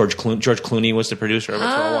were with George Clooney. George Clooney was the producer of it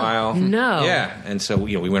for a while. no. Yeah. And so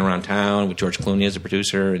we went around town with George Clooney as the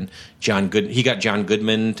producer, and he got John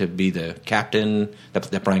Goodman to be the captain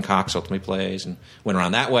that Brian Cox ultimately plays, and went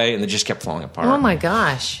around that way, and it just kept falling apart. Oh my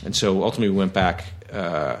gosh. And so ultimately we went back.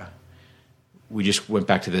 We just went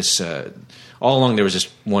back to this. All along there was this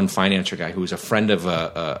one financer guy who was a friend of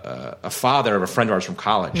a father of a friend of ours from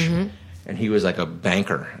college. Mm-hmm. And he was a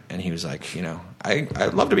banker, and he was like,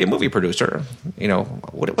 I'd love to be a movie producer.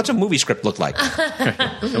 What's a movie script look like?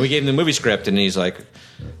 And we gave him the movie script, and he's like,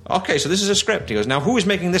 okay, so this is a script. He goes, now who is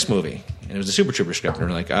making this movie? And it was a Super Trooper script. And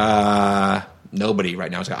we're like, nobody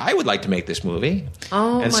right now. He's like, I would like to make this movie.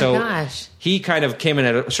 Oh and my so gosh. he kind of came in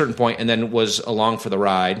at a certain point, and then was along for the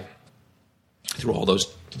ride through all those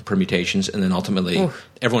permutations, and then ultimately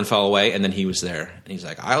everyone fell away, and then he was there, and he's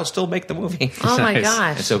like, I'll still make the movie. Oh my Nice.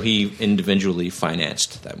 gosh. And so he individually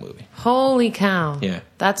financed that movie, Holy cow. Yeah.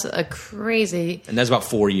 That's a crazy and that's about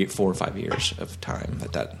 4 or 5 years of time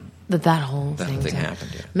that whole that thing thing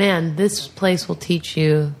happened. Yeah. Man, this place will teach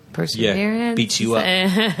you perseverance. beats you up.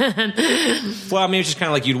 Well, I mean, it's just kind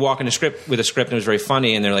of like you'd walk in a script with a script, and it was very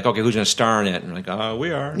funny, and they're like, okay, who's going to star in it? And I'm like,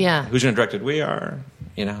 we are. Yeah. Who's going to direct it? We are.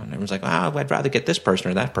 And everyone's like, I'd rather get this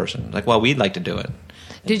person or that person. Like, well, we'd like to do it.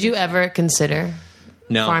 Did you ever consider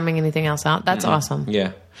No. farming anything else out? That's awesome.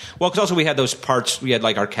 Yeah. Well, because also we had those parts. We had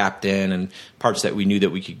like our captain and parts that we knew that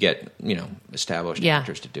we could get, established Yeah.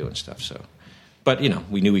 actors to do and stuff. So, but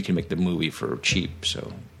we knew we could make the movie for cheap.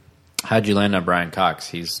 So How'd you land on Brian Cox?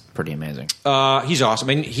 He's pretty amazing. he's awesome.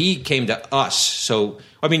 I mean, he came to us. So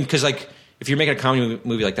because like if you're making a comedy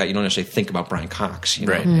movie like that, you don't necessarily think about Brian Cox.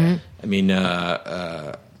 Right. Mm-hmm. I mean,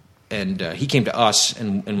 and he came to us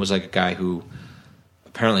and was like a guy who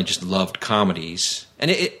apparently just loved comedies. And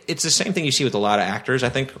it's the same thing you see with a lot of actors, I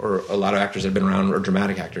think, or a lot of actors that have been around, or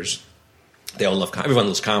dramatic actors. They all love everyone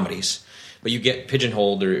loves comedies, but you get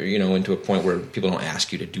pigeonholed or into a point where people don't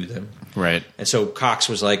ask you to do them. Right. And so Cox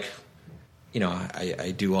was like,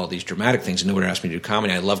 I do all these dramatic things, and nobody asked me to do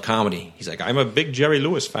comedy. I love comedy. He's like, I'm a big Jerry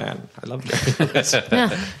Lewis fan. I love Jerry Lewis.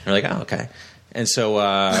 And we're like, oh, okay. And so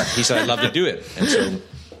he said, I'd love to do it. And so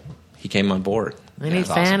he came on board. Any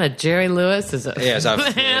fan of Jerry Lewis is a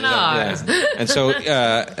fan of ours.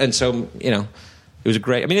 Yeah. And so it was a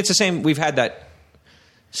great. I mean, it's the same. We've had that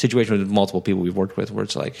situation with multiple people we've worked with, where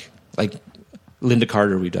it's like Linda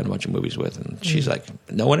Carter, we've done a bunch of movies with, and she's like,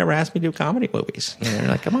 no one ever asked me to do comedy movies. And they're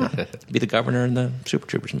like, come on, be the governor in the Super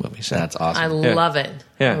Troopers movie. So, That's awesome. I love it.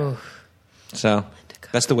 Yeah. Ooh. So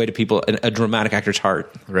that's the way to people, a dramatic actor's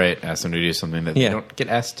heart. Right. Ask them to do something that they don't get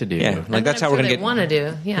asked to do. Yeah. Like that's I'm how we're sure going to they get. want to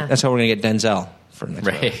do. Yeah. That's how we're going to get Denzel for next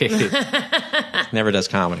movie. Right. Never does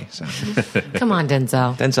comedy. So Come on,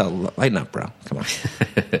 Denzel. Denzel, lighten up, bro. Come on.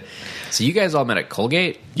 So you guys all met at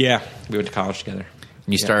Colgate? Yeah, we went to college together.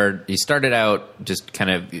 You started out just kind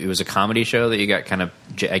of, it was a comedy show that you got kind of,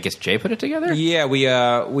 I guess Jay put it together? Yeah, we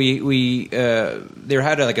they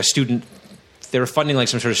had a student. They were funding like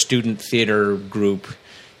some sort of student theater group,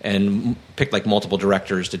 and picked like multiple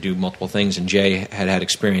directors to do multiple things. And Jay had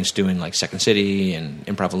experience doing like Second City and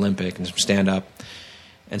Improv Olympic and some stand up,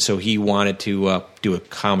 and so he wanted to do a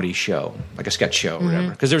comedy show, like a sketch show or whatever,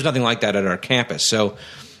 because there was nothing like that at our campus. So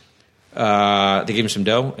they gave him some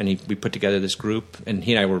dough, and we put together this group. And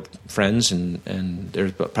he and I were friends, and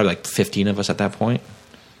there's probably like 15 of us at that point.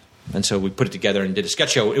 And so we put it together and did a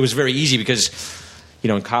sketch show. It was very easy because,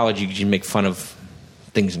 in college you make fun of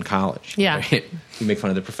things in college. Yeah. Right? You make fun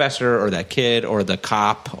of the professor or that kid or the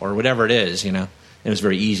cop or whatever it is, And it was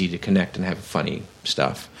very easy to connect and have funny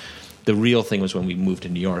stuff. The real thing was when we moved to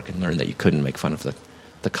New York and learned that you couldn't make fun of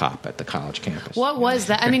the cop at the college campus. What was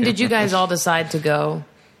that? I mean, did you guys all decide to go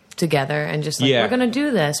together and just Yeah. we're going to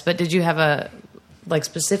do this? But did you have a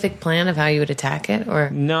specific plan of how you would attack it, or?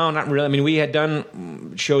 No, not really. I mean, we had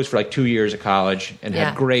done shows for like 2 years at college and Yeah.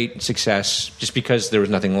 had great success just because there was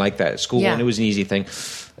nothing like that at school, Yeah. and it was an easy thing.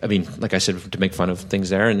 I mean, like I said, to make fun of things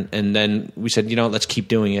there. And then we said, let's keep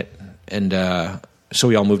doing it. And so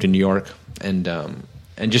we all moved to New York, and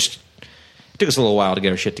just it took us a little while to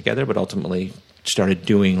get our shit together, but ultimately started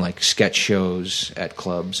doing like sketch shows at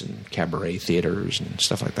clubs and cabaret theaters and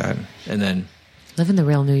stuff like that. And then Living the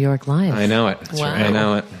real New York life. I know it. Wow. I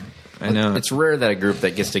know it. I know. It's rare that a group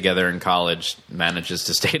that gets together in college manages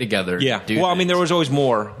to stay together. Yeah. do Well, I mean, things. there was always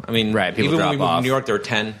more. I mean, Right, people even when drop we moved off. to New York, there were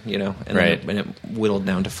 10, and Right. then it whittled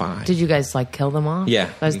down to 5. Did you guys kill them all? Yeah,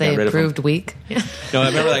 As we they got rid of them. proved weak? No, I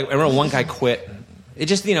remember one guy quit. It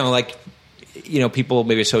just, people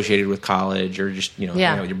maybe associated with college or just, Yeah. hanging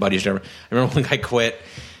out with your buddies or whatever. I remember one guy quit,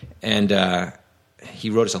 and he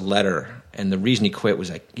wrote us a letter, and the reason he quit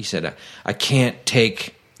was he said, I can't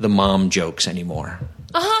take the mom jokes anymore.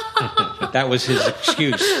 That was his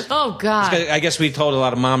excuse. Oh, God. I guess we told a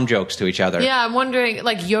lot of mom jokes to each other. Yeah, I'm wondering,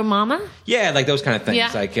 your mama? Yeah, like those kind of things.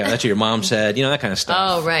 Yeah. Like, that's what your mom said, that kind of stuff.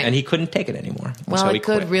 Oh, right. And he couldn't take it anymore. Well, so he it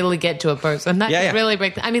could quit. really get to a person. That Yeah, could yeah. really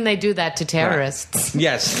break. They do that to terrorists.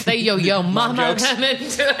 Yes. They yo mama jokes. them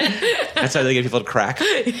into it. That's how they get people to crack.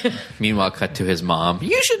 Meanwhile, cut to his mom.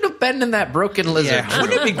 You should have been in that broken lizard. Yeah.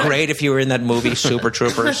 Wouldn't it be great if you were in that movie, Super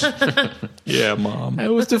Troopers? Yeah, Mom. I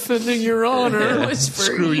was defending your honor. It was for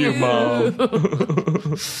Screw you, Mom. No,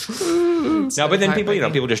 but then people,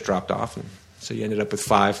 heartbreaking. people just dropped off, and so you ended up with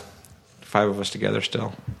five of us together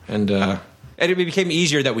still, and it became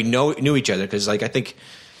easier that we knew each other because, I think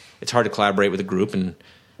it's hard to collaborate with a group, and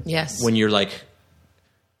Yes. when you're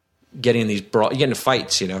getting in these you get into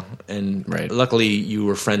fights, and Right. luckily you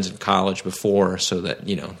were friends in college before, so that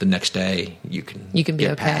the next day you can You can be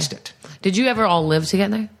get okay. past it. Did you ever all live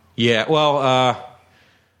together? Yeah, well,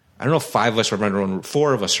 I don't know if 5 of us were under one roof.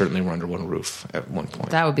 4 of us certainly were under one roof at one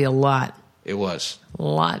point. That would be a lot. It was. A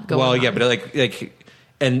lot going Well, on. yeah, but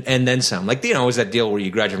and then some. It was that deal where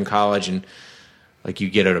you graduate from college and you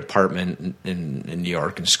get an apartment in New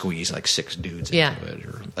York and squeeze 6 dudes into Yeah. it,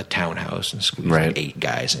 or a townhouse and squeeze Right. 8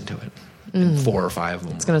 guys into it. And 4 or 5 of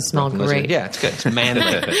them. It's gonna smell great. Yeah, it's good. It's manly.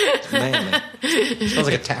 It's manly. It smells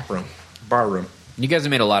like a tap room, bar room. You guys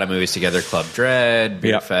have made a lot of movies together: Club Dread,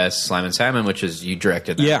 Beer Yep. Fest, Slime and Salmon, which is you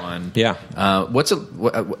directed that one. Yeah.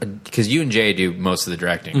 Because you and Jay do most of the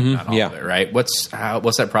directing, not all yeah. of it, right? What's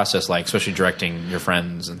that process like, especially directing your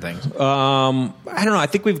friends and things? I don't know. I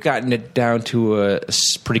think we've gotten it down to a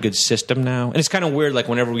pretty good system now, and it's kind of weird. Like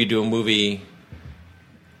whenever we do a movie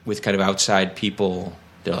with kind of outside people,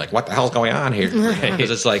 they're like, "What the hell's going on here?"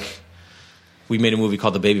 Because it's like we made a movie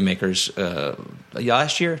called The Baby Makers 2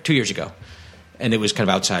 years ago. And it was kind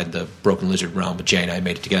of outside the Broken Lizard realm, but Jay and I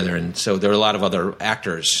made it together. And so there were a lot of other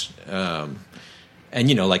actors. And,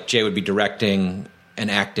 like Jay would be directing and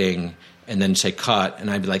acting and then say cut. And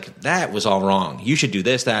I'd be like, that was all wrong. You should do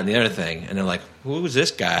this, that, and the other thing. And they're like, who is this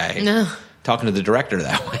guy talking to the director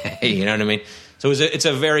that way? You know what I mean? So it's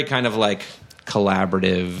a very kind of like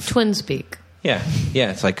collaborative. Twin speak. Yeah.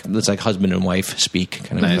 It's like husband and wife speak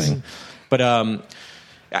kind of thing. But,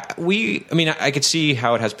 I could see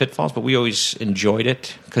how it has pitfalls, but we always enjoyed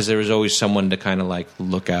it because there was always someone to kind of like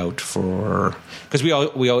look out for. Because we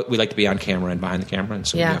like to be on camera and behind the camera, and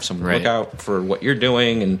so we have someone to look out for what you're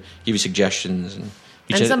doing and give you suggestions and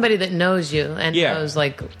somebody that knows you and knows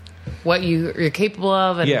like what you're capable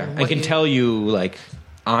of. And I can tell you like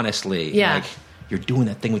honestly, like you're doing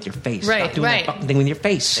that thing with your face. Right, Stop doing that fucking thing with your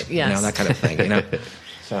face. Yes. That kind of thing.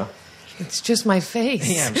 So. It's just my face.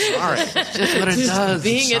 Yeah, I'm sorry. It's just what it does.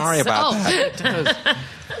 Being sorry itself. about that.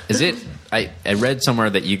 Is it? I read somewhere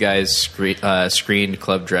that you guys screened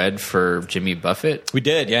Club Dread for Jimmy Buffett. We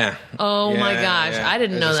did, yeah. Oh my gosh, I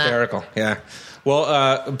didn't know that. Hysterical, yeah.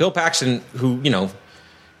 Well, Bill Paxton, who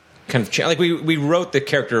kind of like we wrote the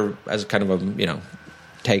character as kind of a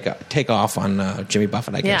take off on Jimmy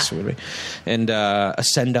Buffett, I guess, would be, and a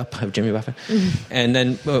send up of Jimmy Buffett, and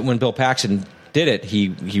then when Bill Paxton did it, he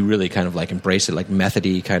really kind of like embraced it, like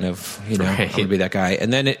methody kind of, I'm gonna be that guy.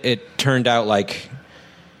 And then it turned out like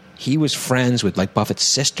he was friends with like Buffett's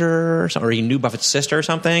sister or he knew Buffett's sister or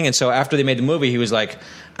something. And so after they made the movie, he was like,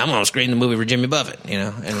 I'm gonna screen the movie for Jimmy Buffett,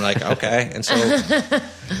 and like, okay. And so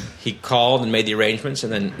he called and made the arrangements,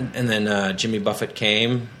 and then Jimmy Buffett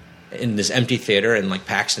came in this empty theater, and like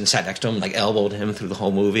Paxton sat next to him, like elbowed him through the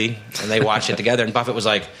whole movie, and they watched it together, and Buffett was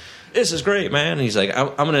like, this is great, man. And he's like,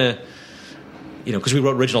 I'm gonna, because we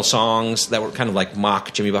wrote original songs that were kind of like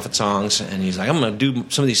mock Jimmy Buffett songs, and he's like, I'm going to do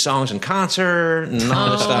some of these songs in concert and all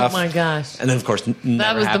this stuff. Oh my gosh! And then of course,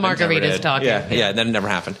 that was the margaritas talking. Yeah, that never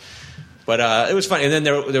happened. But it was funny. And then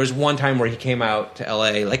there was one time where he came out to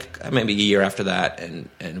L.A. like maybe a year after that, and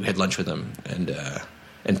we had lunch with him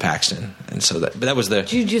and Paxton, and so that was the.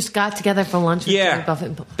 You just got together for lunch with Jimmy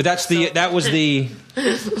Buffett. But that was the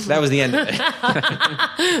end of it.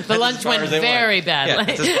 The lunch went very badly. Yeah,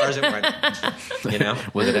 that's as far as it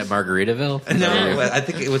went. Was it at Margaritaville? No, I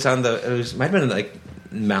think it was might have been like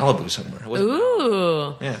Malibu somewhere.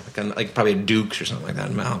 Ooh. Yeah, like probably Duke's or something like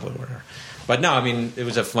that in Malibu or whatever. But no, it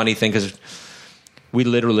was a funny thing because we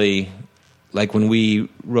literally, like when we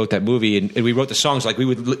wrote that movie and we wrote the songs, like we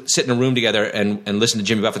would sit in a room together and listen to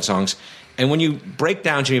Jimmy Buffett songs. And when you break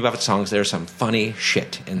down Jimmy Buffett songs, there's some funny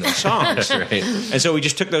shit in those songs. Right. And so we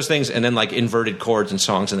just took those things and then like inverted chords and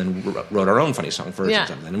songs and then wrote our own funny song versions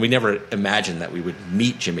of them. And we never imagined that we would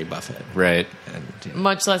meet Jimmy Buffett. Right. And,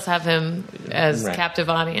 much less have him as captive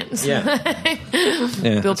audience. Yeah.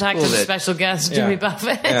 Bill Paxton's that- special guest, Jimmy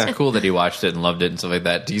Buffett. It's cool that he watched it and loved it and stuff like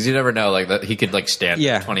that. Because you never know, like that he could like stand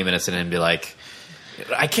 20 minutes in and be like,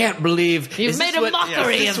 I can't believe you've made a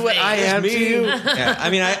mockery of what me. I am to you. Yeah.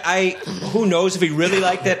 I who knows if he really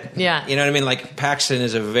liked it? Yeah. You know what I mean? Like Paxton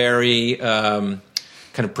is a very kind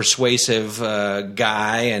of persuasive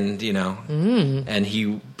guy, and and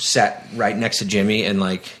he sat right next to Jimmy, and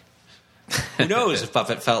like who knows if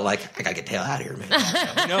Buffett felt like I gotta get the hell out of here, man. So,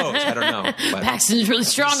 who knows? I don't know. But Paxton's really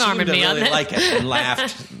strong-arming me on really this. like it and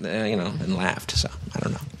laughed, and laughed. So I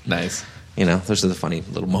don't know. Nice. Those are the funny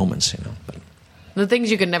little moments. But. The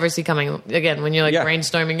things you could never see coming again when you're like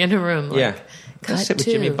brainstorming in a room. Like, Go sit with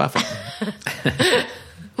Jimmy Buffett.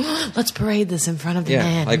 Let's parade this in front of the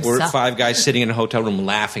man. Like we're himself. 5 guys sitting in a hotel room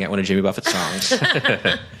laughing at one of Jimmy Buffett's songs,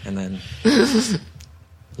 and then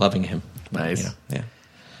loving him. Nice. Yeah.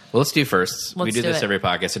 Well, let's do firsts. We Let's do do this it. every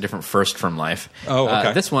podcast, a different first from life. Oh,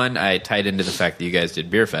 okay. This one I tied into the fact that you guys did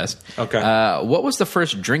Beer Fest. Okay. What was the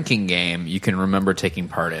first drinking game you can remember taking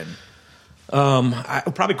part in?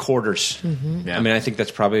 Probably quarters. Mm-hmm. Yeah. I think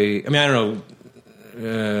that's probably. I don't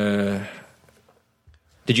know.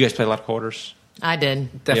 Did you guys play a lot of quarters? I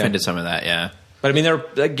did. Definitely Yeah. did some of that, yeah. But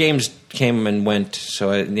there games came and went.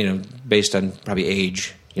 So based on probably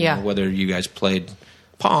age. you know, whether you guys played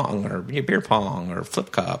Pong or beer pong or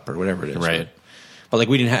flip cup or whatever it is. Right. But like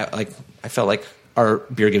we didn't have I felt like our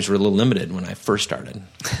beer games were a little limited when I first started.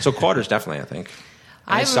 So quarters definitely, I think.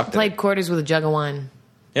 I sucked played at quarters with a jug of wine.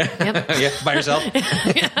 it. Yeah, Yep. yeah, by yourself.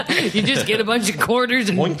 You just get a bunch of quarters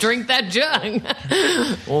and drink that jug.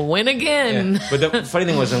 We'll win again. Yeah. But the funny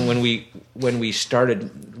thing was when we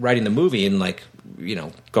started writing the movie and like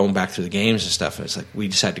going back through the games and stuff, it's like we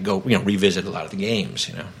decided to go revisit a lot of the games,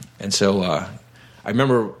 And so I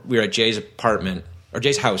remember we were at Jay's apartment or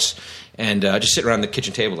Jay's house and just sitting around the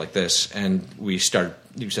kitchen table like this, and we said,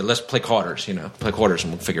 let's play quarters, and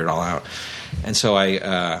we'll figure it all out. And so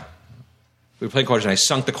we played quarters, and I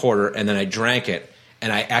sunk the quarter, and then I drank it,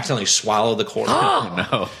 and I accidentally swallowed the quarter.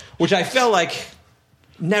 No. Which I felt like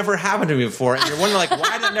never happened to me before. And you're wondering, like,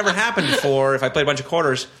 why did that never happen before if I played a bunch of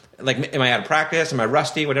quarters? Like, am I out of practice? Am I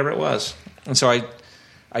rusty? Whatever it was. And so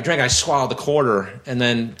I drank, I swallowed the quarter, and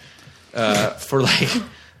then for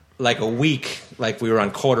like a week, like we were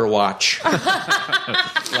on quarter watch.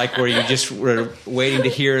 Like where you just were waiting to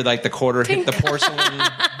hear like the quarter hit the porcelain,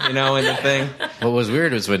 in the thing. What was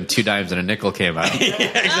weird was when 2 dimes and a nickel came out. Yeah,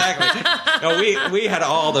 exactly. No, we had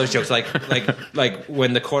all those jokes. Like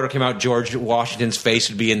when the quarter came out, George Washington's face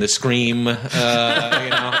would be in the Scream, in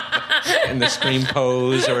the Scream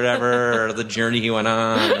pose or whatever, or the journey he went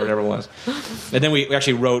on, or whatever it was. And then we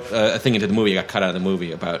actually wrote a thing into the movie. It got cut out of the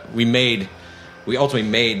movie about we ultimately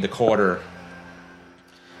made the quarter.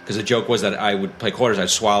 Because the joke was that I would play quarters, I'd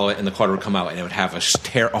swallow it, and the quarter would come out, and it would have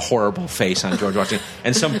a horrible face on George Washington.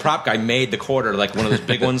 And some prop guy made the quarter, like one of those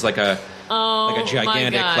big ones, like a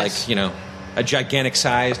gigantic, a gigantic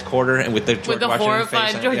sized quarter, and with the George the Washington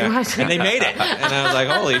horrified face. George Washington. And they made it, and I was like,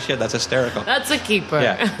 holy shit, that's hysterical. That's a keeper.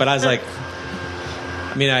 Yeah, but I was like,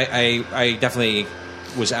 I definitely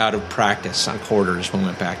was out of practice on quarters when we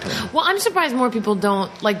went back to it. Well, I'm surprised more people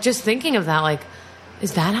don't, like, just thinking of that, like,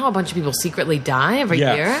 is that how a bunch of people secretly die every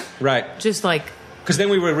year? Right. Just like... Because then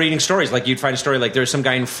we were reading stories. Like, you'd find a story like there's some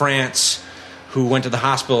guy in France who went to the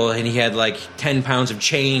hospital and he had, like, 10 pounds of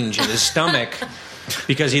change in his stomach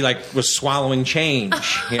because he, like, was swallowing change.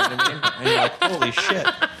 You know what I mean? And you're like, holy shit.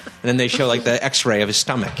 And then they show, like, the x-ray of his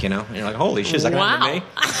stomach, And you're like, holy shit, is that going to me?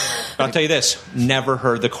 But I'll tell you this. Never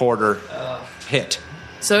heard the quarter hit.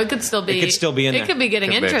 So it could still be... It could still be in there. It could be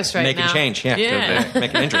getting interest right Making now. change, yeah.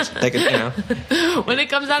 Making interest. They could, When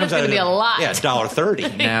it comes out, it's going to be a lot. Yeah,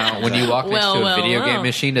 $1.30. Now, when you walk next to a video game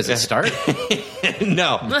machine, does it start?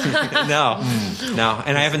 No.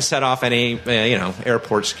 And I haven't set off any,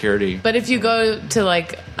 airport security. But if you go to,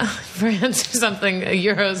 like, France or something, a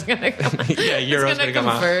euro's going to come out. Yeah, euro's going to come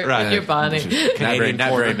out. Right. Your body.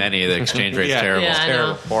 Not very many. The exchange rate's terrible. Yeah, I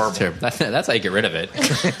know. Horrible. It's terrible. That's how you get rid of it.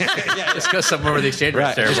 Just go somewhere where the exchange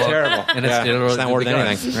rate's terrible. It's terrible. And it's not worth it'll be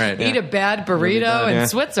anything. gone. Right. Eat a bad burrito in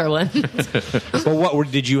Switzerland. Well,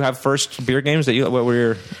 did you have first beer games what were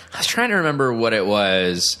your... I was trying to remember what it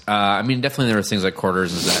was. Definitely there were things like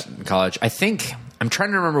quarters and that in college. I think I'm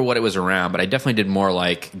trying to remember what it was around, but I definitely did more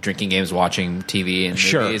like drinking games, watching TV, and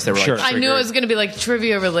movies that were like I knew it was going to be like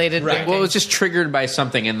trivia related. Right. Well, it was just triggered by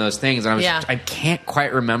something in those things, and I can't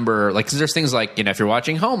quite remember. Like, 'cause there's things like if you're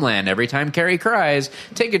watching Homeland, every time Carrie cries,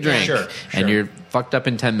 take a drink, and you're fucked up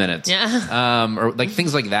in 10 minutes. Yeah. Or like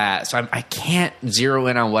things like that. So I can't zero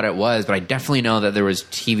in on what it was, but I definitely know that there was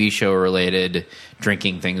TV show related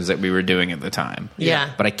drinking things that we were doing at the time.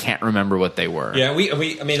 Yeah. But I can't remember what they were. Yeah,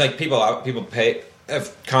 like people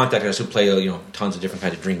have contacted us who play tons of different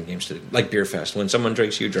kinds of drinking games like Beer Fest. When someone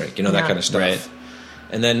drinks, you drink, that kind of stuff. Right.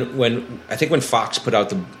 And then when Fox put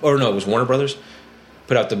out it was Warner Brothers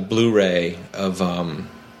put out the Blu-ray of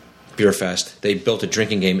Beer Fest, they built a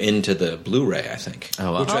drinking game into the Blu-ray, I think.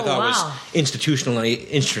 Oh, wow. Which I thought was institutionally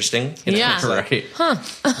interesting. Yeah. Right.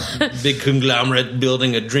 Big conglomerate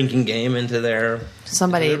building a drinking game into their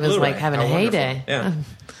Somebody was Blu-ray. like having How a wonderful. heyday. Yeah.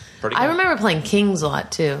 Pretty I cool. remember playing Kings a lot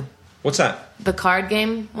too. What's that? The card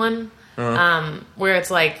game one, where it's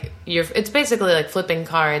like it's basically like flipping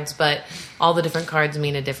cards, but all the different cards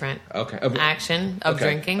mean a different action of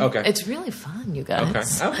drinking. Okay. It's really fun, you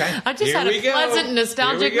guys. Okay. I just Here had we a go. pleasant,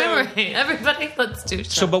 nostalgic Here we go. memory. Everybody, let's do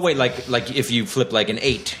So, but wait, like if you flip like an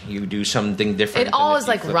 8, you do something different. It all than is if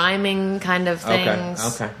you like flip- rhyming kind of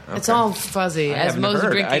things. Okay. It's all fuzzy, I as haven't most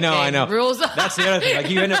heard it. drinking I know. rules. That's the other thing. Like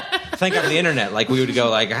you end up think of the internet. Like we would go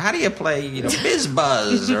like, how do you play, Biz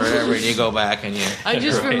Buzz or whatever? And you go back and you. I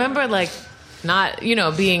just remember like not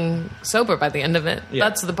being sober by the end of it. Yeah.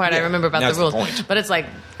 That's the part I Yeah. remember about That's the the rules. point. But it's like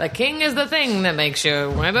the king is the thing that makes you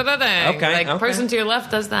Okay. person to your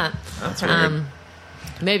left does that. That's weird.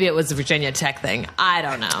 Maybe it was the Virginia Tech thing. I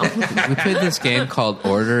don't know. We played this game called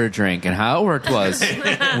Order a Drink, and how it worked was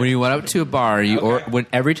when you went up to a bar, when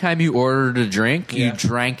every time you ordered a drink, you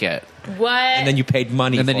drank it. What? and then you paid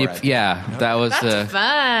money And then for you, it. yeah, that was That's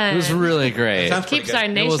fun. it was really great. Sounds pretty Keeps good. our It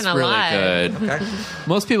nation was really alive. good. Okay.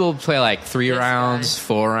 Most people play like 3 This rounds, guy.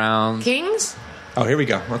 4 rounds. Kings? Oh, here we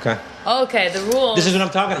go. Okay. Okay, the rules. This is what I'm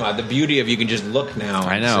talking about. The beauty of you can just look now.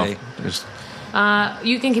 I and know. say- There's-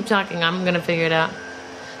 You can keep talking. I'm going to figure it out.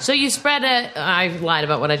 So you spread it. I lied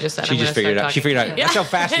about what I just said. She I'm just gonna figured it start out. She talking. figured it out. That's how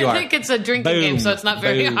fast you are. I think it's a drinking Boom. game, so it's not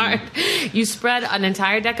very Boom. hard. You spread an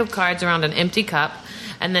entire deck of cards around an empty cup,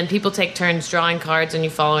 and then people take turns drawing cards and you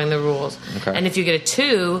following the rules. Okay. And if you get a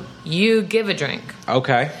 2, you give a drink.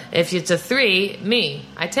 Okay. If it's a 3, me,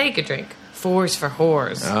 I take a drink. 4's for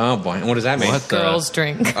whores. Oh boy. And what does that mean? What the- Girls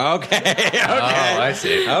drink. Okay. Okay. Oh, I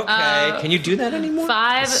see. Okay. Can you do that anymore?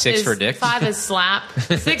 5 6 is for dicks? 5 is slap.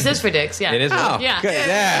 6 is for dicks. Yeah, It is. Oh, Yeah. good.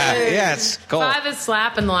 Yeah. Yes. Cool. 5 is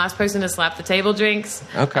slap, and the last person to slap the table drinks.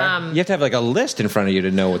 Okay. you have to have like a list in front of you to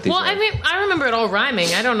know what these Well, are. I mean, I remember it all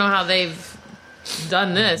rhyming. I don't know how they've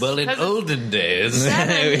done this. Well, in 'Cause olden days. 7,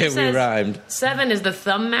 it we says rhymed. 7 is the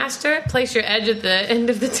thumb master. Place your edge at the end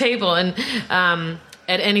of the table, and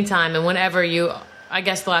at any time, and whenever you, I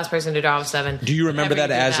guess the last person to draw was 7. Do you remember Whenever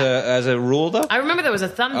that you do as a rule though? I remember there was a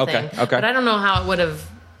thumb Okay, thing, okay. but I don't know how it would have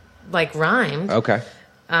like rhymed. Okay.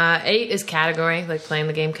 8 is category, like playing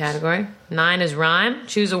the game category. 9 is rhyme.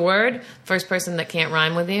 Choose a word. First person that can't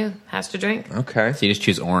rhyme with you has to drink. Okay. So you just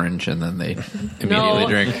choose orange and then they immediately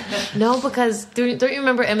drink. No, because don't you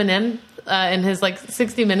remember Eminem in his like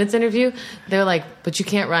 60 Minutes interview? They're like, but you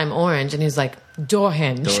can't rhyme orange, and he's like, door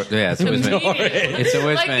hinge. Yeah, it's always been. It's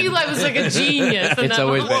always Like been. Eli was like a genius. and It's I'm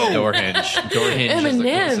always like, been "Whoa, door hinge. Door hinge is the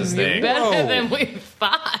Eminem, closest you're thing. better Whoa. than we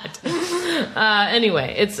thought.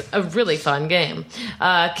 Anyway, it's a really fun game.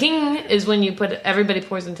 King is when you put everybody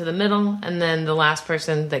pours into the middle, and then the last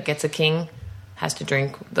person that gets a king has to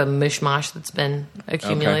drink the mishmash that's been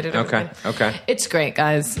accumulated. over Okay. time. Okay. It's great,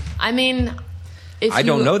 guys. I mean, if I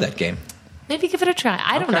don't you- know that game. Maybe give it a try.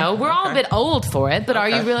 I don't Okay, know. We're all a okay. bit old for it, but are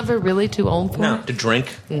you Okay. ever really too old for No. it? To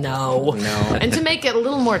drink. No. No. And to make it a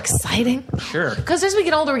little more exciting. Sure. Because as we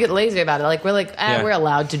get older, we get lazy about it. Like, we're like, Yeah. we're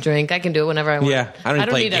allowed to drink. I can do it whenever I want. Yeah, I don't need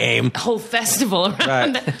to play need a game. whole festival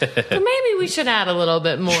around Right. it. But maybe we should add a little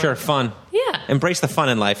bit more. Sure. Fun. Yeah. Embrace the fun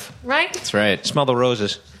in life. Right? That's right. Smell the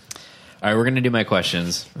roses. All right, we're gonna do my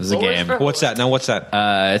questions. This is a Always game. for- What's that? Now, what's that?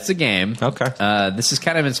 It's a game. Okay. This is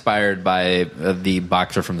kind of inspired by the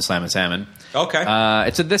boxer from the Slam and Salmon. Okay.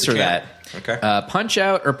 It's a this or champ. that. Okay. Punch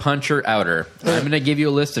out or puncher outer. I'm going to give you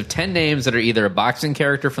a list of 10 names that are either a boxing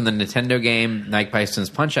character from the Nintendo game Mike Tyson's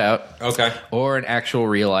Punch Out, Okay. or an actual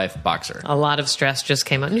real life boxer. A lot of stress just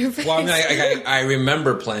came on your face. Well, I mean, I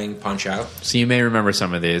remember playing Punch Out, So you may remember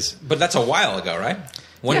some of these. but that's a while ago, right?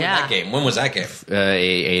 When did Yeah. that game? When was that game?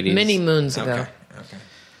 80s. Many moons ago. Okay. Okay.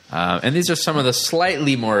 And these are some of the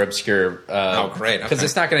slightly more obscure. Oh, great, Because okay.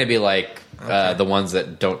 it's not going to be like the ones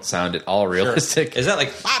that don't sound at all Sure. realistic. Is that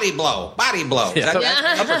like body blow? Body blow. Is Yeah.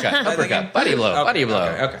 that Uppercut, uppercut, body blow, Okay, body blow.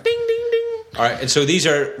 Okay, okay. Ding, ding, ding. All right. And so these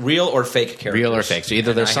are real or fake characters? Real or fake. So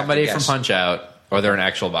either And they're I have to somebody from guess. Punch Out or they're an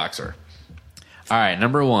actual boxer. All right,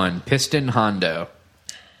 number 1, Piston Hondo.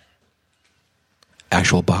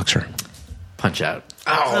 Actual boxer. Punch Out.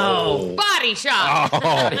 Oh, body shot.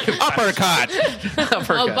 Uppercut.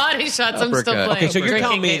 Oh, body shots. I'm still Uppercut. playing. Okay, so you're drinking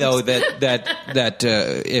telling me games. though that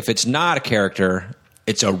if it's not a character,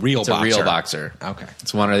 it's a real It's boxer. a real boxer. Okay.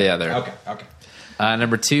 It's one or the other. Okay. Okay.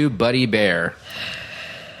 Number 2, Buddy Bear.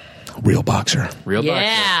 Real boxer. Real Yeah.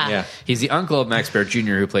 boxer. Yeah. He's the uncle of Max Bear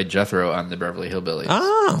Jr., who played Jethro on the Beverly Hillbillies.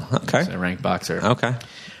 Oh, okay. He's a ranked boxer. Okay.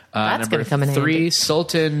 That's number gonna come in 3, handy.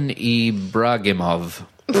 Sultan Ibragimov.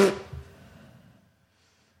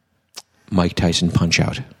 Mike Tyson Punch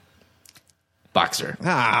Out. Boxer.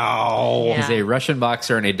 Ow. Yeah. He's a Russian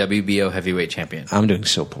boxer and a WBO heavyweight champion. I'm doing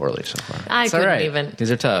so poorly so far. I It's all couldn't right. even. These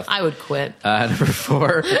are tough. I would quit. Number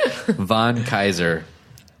 4, Von Kaiser.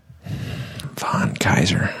 Von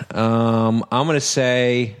Kaiser. I'm going to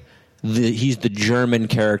say he's the German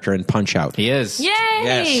character in Punch Out. He is. Yay!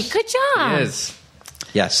 Yes. Good job. He is.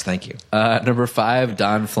 Yes, thank you. Number 5,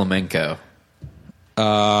 Don Flamenco.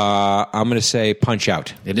 I'm going to say Punch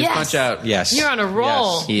Out. It is Yes. Punch Out. Yes. You're on a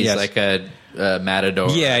roll. Yes. He's Yes. like a matador.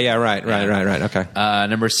 Yeah, right. Okay.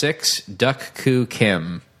 Number 6, Duck Koo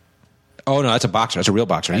Kim. Oh, no, that's a boxer. That's a real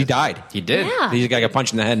boxer. He died. He did. Yeah. He got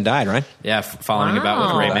punched in the head and died, right? Yeah, following about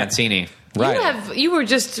with Wow. Ray Mancini. Right. You were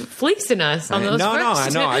just fleecing us on those No, I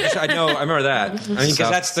first. know. I know. I remember that. I mean, because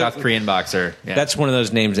South, that's South Korean boxer. Yeah. That's one of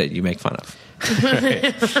those names that you make fun of.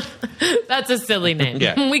 That's a silly name.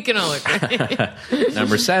 Yeah. We can all agree.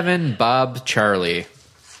 Number 7, Bob Charlie.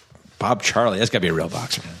 Bob Charlie. That's got to be a real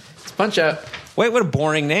boxer. It's Punch Out. Wait, what a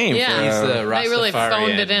boring name. Yeah. for, He's the They really Rastafarian,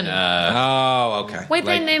 phoned it in. Oh, okay. Wait,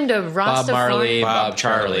 they like named a Bob Rastafari? Marley, Bob Bob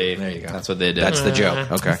Charlie. There you go. That's what they did. That's the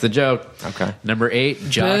joke. Okay. That's the joke. Okay. Number 8,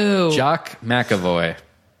 Boo. Jock McAvoy.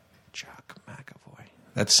 Jock McAvoy.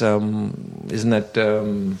 That's isn't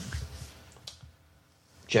that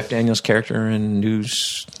Jeff Daniels' character in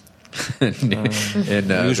News In,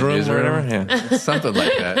 Newsroom or whatever? Yeah. Something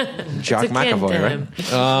like that. Jock It's a kid McAvoy, name.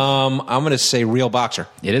 right? I'm going to say Real Boxer.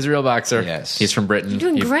 It is a real boxer. Yes. He's from Britain. You're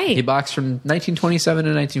doing great. He boxed from 1927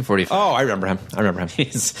 to 1945. Oh, I remember him.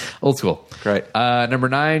 He's old school. Great. Number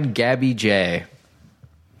 9, Gabby J.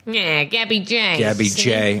 Yeah, Gabby J. Gabby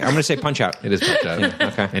J. I'm going to say Punch Out. It is Punch Out.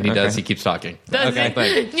 Okay. And he does. Okay. He keeps talking. Does Okay.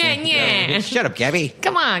 it? Yeah. Shut up, Gabby.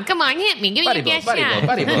 Come on, hit me. Give me Body your blow, best body blow, shot.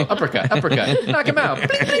 body blow, uppercut. Knock him out.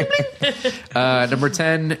 Bling, bling, bling. Number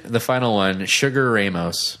 10, the final one, Sugar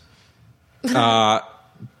Ramos.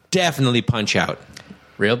 Definitely Punch Out.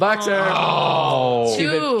 Real boxer. Oh.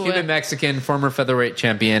 Two. Cuban Mexican, former featherweight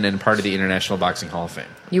champion, and part of the International Boxing Hall of Fame.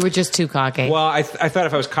 You were just too cocky. Well, I thought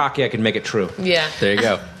if I was cocky, I could make it true. Yeah. There you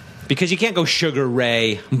go. Because you can't go Sugar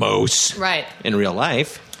Ray Mose Right. in real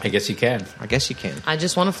life. I guess you can. I guess you can. I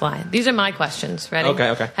just want to fly. These are my questions. Ready?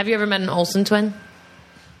 Okay. Have you ever met an Olsen twin?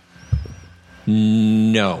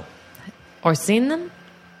 No. Or seen them?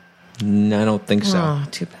 No, I don't think so. Oh,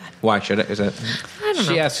 too bad. Why should I? Is it? I don't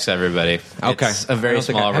know. She asks everybody. Okay. It's a I very don't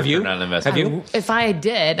think small have you? return on investment. Have you? If I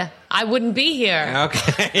did, I wouldn't be here.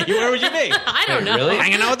 Okay. Where would you be? I don't know. really?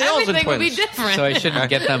 Hanging out with the Olsen Everything would be twins. different. So I shouldn't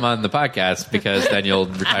get them on the podcast because then you'll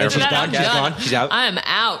retire She's from the gone. I'm She's podcast. done. gone. She's out. I'm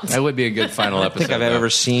out. That would be a good final I episode. don't think I've though. ever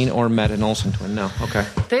seen or met an Olsen twin. No. Okay.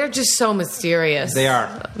 They're just so mysterious. They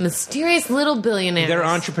are. Mysterious little billionaires. They're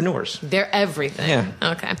entrepreneurs. They're everything. Yeah.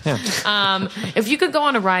 Okay. Yeah. If you could go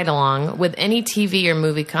on a ride along with any TV or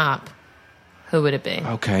movie cop, who would it be?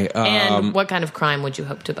 Okay. And what kind of crime would you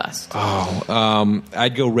hope to bust?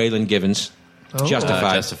 I'd go Raylan Givens.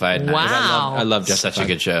 Justified. Justified. Nice. Wow. I love Such Justified. a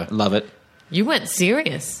good show. Love it. You went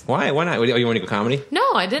serious. Why? Why not? Oh, you want to go comedy? No,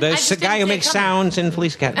 I didn't. I The just guy didn't who see it makes coming. sounds in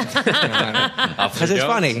Police Academy. Because it's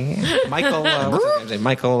funny. Michael. What's his name?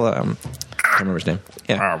 Michael. I can't remember his name.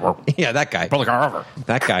 Yeah. Yeah, that guy.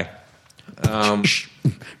 That guy.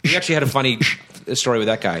 We actually had a funny story with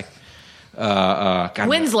that guy. God,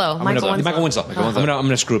 Winslow. Michael Winslow. I'm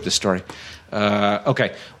gonna screw up this story.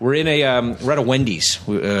 Okay, we're in we're at a Wendy's.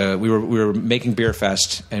 We were making Beer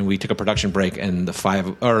Fest, and we took a production break, and the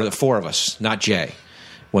four of us, not Jay,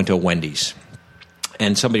 went to a Wendy's.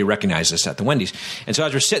 And somebody recognized us at the Wendy's. And so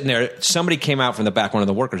as we're sitting there, somebody came out from the back, one of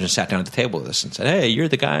the workers, and sat down at the table with us and said, "Hey, you're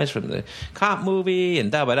the guys from the cop movie,"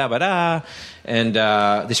 and da-ba-da-ba-da. And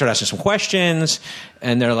they started asking some questions,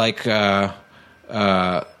 and they're like,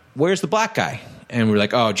 where's the black guy? And we're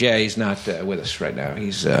like, oh, Jay's not with us right now.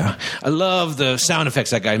 He's. I love the sound effects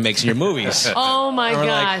that guy makes in your movies. Oh my And we're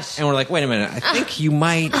like- gosh. and we're like, wait a minute. I think you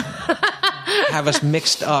might have us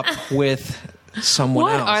mixed up with someone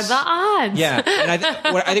What else. are the odds? Yeah, and I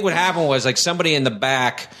think what happened was like somebody in the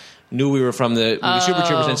back knew we were from the movie Super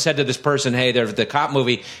Troopers and said to this person, "Hey, they're the cop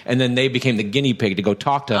movie," and then they became the guinea pig to go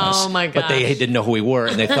talk to us. Oh, my But they gosh. didn't know who we were,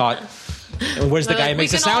 and they thought, "Where's the They're guy like, who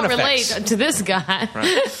makes we the can sound all effects?" relate to this guy.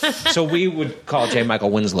 So we would call J.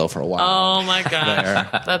 Michael Winslow for a while. Oh my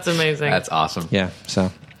gosh. That's amazing. That's awesome. Yeah. So,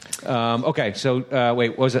 okay. So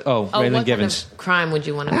wait, what was it? Oh, Raylan what Givens. kind of crime would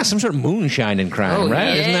you want to Some sort of moonshine and crime, Oh,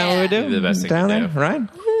 right? Isn't that what we do? The best thing down to there, do.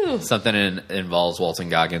 right? Something involves Walton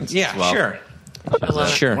Goggins. Yeah, as well. sure. I love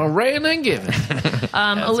it. Sure. Well, Raylan Givens.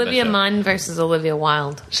 Olivia best show. Munn versus Olivia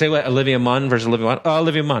Wilde. Say what? Olivia Munn versus Olivia Wilde?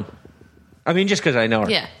 Olivia Munn. I mean, just because I know her.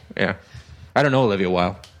 Yeah. Yeah. I don't know Olivia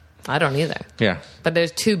Wilde. I don't either. Yeah. But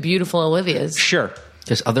there's two beautiful Olivias. Sure.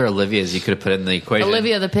 There's other Olivias you could have put in the equation.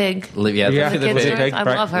 Olivia the pig. Olivia, Yeah. Olivia the Kids Pig. Earth, I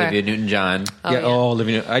right. love her. Olivia Newton-John. Oh, yeah. yeah. Oh,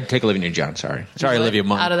 Olivia. I'd take Olivia Newton-John. Sorry, Olivia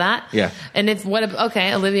Munn. Out of that? Yeah. And if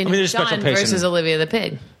okay, Olivia mean, there's special Newton-John taste versus in- Olivia the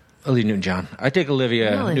pig. Olivia Newton-John. I'd take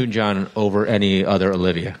Olivia Really? Newton-John over any other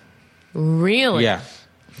Olivia. Really? Yeah.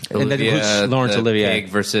 And then who's Laurence the Olivier? Pig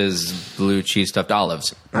versus blue cheese stuffed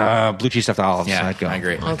olives. Blue cheese stuffed olives. Yeah, I'd go. I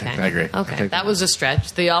agree. Okay. I agree. Okay. That was a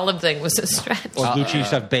stretch. The olive thing was a stretch. Or blue cheese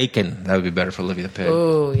stuffed bacon. That would be better for Olivia the Pig.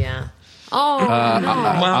 Oh, yeah. Oh,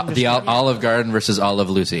 no. The Olive Garden versus Olive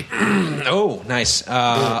Lucy. Oh, nice.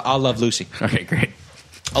 I'll love Lucy. Okay, great.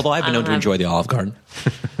 Although I've been known to enjoy the Olive Garden.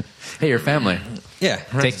 Hey, your family. Yeah.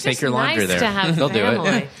 Take your laundry nice there. to have They'll do family.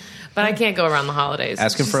 it. But I can't go around the holidays.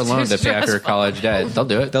 Ask them It's for a loan to too pay off your stressful. college debt. They'll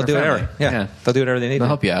do it. They'll do They're whatever. family. Yeah. They'll do whatever they need. They'll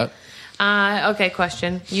help you out. Okay,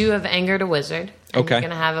 question. You have angered a wizard. And Okay. You're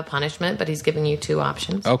going to have a punishment, but he's giving you two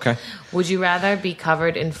options. Okay. Would you rather be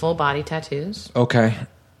covered in full body tattoos Okay.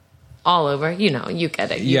 all over. You know, you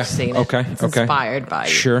get it. You've Yeah, seen it. okay, It's okay. inspired by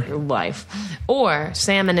Sure. your life. Or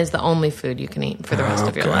salmon is the only food you can eat for the rest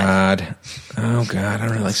of your life. God. Oh, God. I don't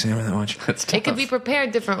really like salmon that much. It could be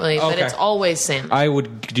prepared differently, but Okay. it's always salmon. I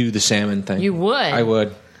would do the salmon thing. You would? I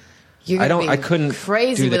would. You're I gonna don't. be I couldn't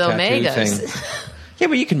crazy do the with tattoo omegas. thing. Yeah,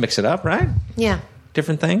 but you can mix it up, right? Yeah.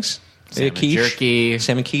 Different things. Salmon quiche, jerky.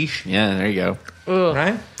 salmon quiche, Yeah, there you go.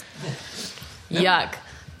 right? Yuck.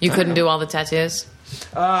 You couldn't do all the tattoos?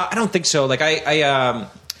 I don't think so. Like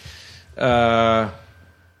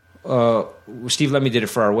Steve Lemmy did it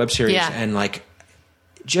for our web series, Yeah. and like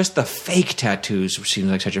just the fake tattoos seemed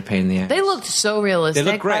like such a pain in the ass. They looked so realistic,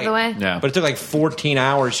 They look great. by the way. Yeah. But it took like 14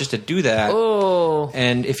 hours just to do that. Oh,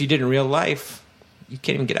 And if you did in real life, you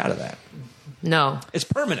can't even get out of that. no. It's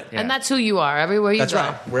permanent. And that's who you are everywhere you That's go.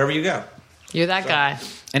 right. Wherever you go. You're that guy.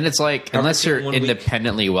 And it's like, unless you're One week.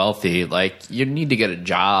 independently wealthy, like you need to get a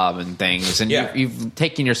job and things, and Yeah. you've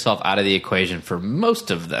taken yourself out of the equation for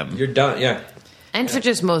most of them. You're done. Yeah. And for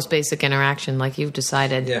just most basic interaction, like you've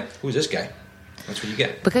decided. Yeah. Who's this guy? That's what you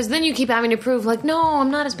get. Because then you keep having to prove, like, no, I'm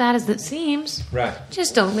not as bad as it seems. Right.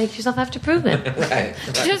 Just don't make yourself have to prove it. Right.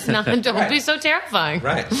 Just not. Don't Right. be so terrifying.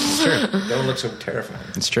 Right. Sure. Don't look so terrifying.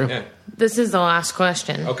 It's true. Yeah. This is the last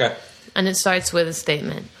question. Okay. And it starts with a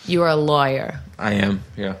statement. You are a lawyer. I am.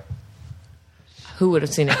 Yeah. Who would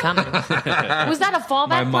have seen it coming? Was that a fallback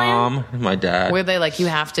My plan? mom, my dad. Were they like, you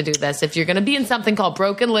have to do this if you're going to be in something called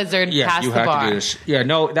Broken Lizard? Yeah, pass you the have bar. to do this. Yeah,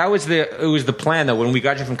 no, it was the plan though. When we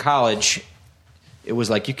graduated from college, it was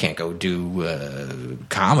like you can't go do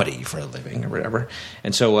comedy for a living or whatever.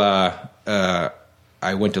 And so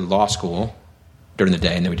I went to law school during the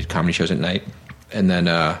day, and then we did comedy shows at night. And then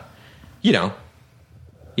you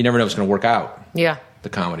never know if it's going to work out, Yeah. the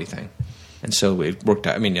comedy thing. And so it worked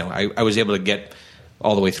out. I mean, I was able to get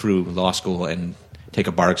all the way through law school and take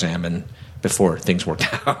a bar exam and before things worked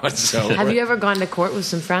out. So Have you ever gone to court with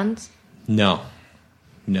some friends? No.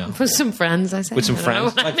 With some friends, I said. With some I don't know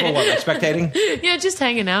friends? Like for what? Like spectating? Yeah, just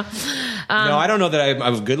hanging out. No, I don't know that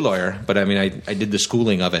I'm a good lawyer, but I mean, I did the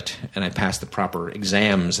schooling of it, and I passed the proper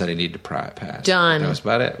exams that I needed to pass. Done. That was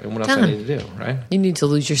about it. And what else Done. I need to do, right? You need to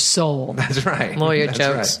lose your soul. That's right. Lawyer That's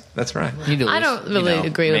jokes. Right. That's right. You need to I at least, don't really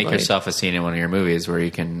agree with make lawyer. yourself a scene in one of your movies where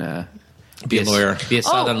you can Be a lawyer. be a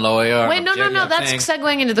southern lawyer. Wait, no. Yeah, That's thing.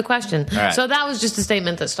 segueing into the question. right. So that was just a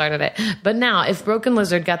statement that started it. But now, if Broken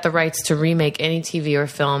Lizard got the rights to remake any TV or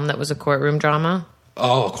film that was a courtroom drama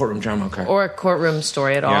Oh, a courtroom drama. Okay. or a courtroom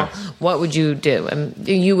story at all, Yeah. what would you do?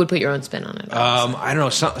 You would put your own spin on it. I don't know,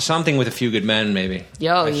 something with A Few Good Men, maybe.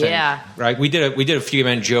 Yo, I think. yeah. Right. We did a Few Good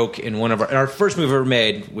Men joke in one of our first movie we ever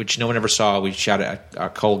made, which no one ever saw. We shot it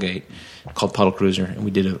at Colgate, called Puddle Cruiser, and we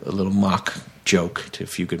did a little mock joke to A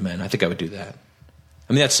Few Good Men. I think I would do that.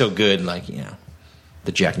 I mean, that's so good, like,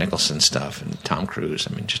 the Jack Nicholson stuff and Tom Cruise.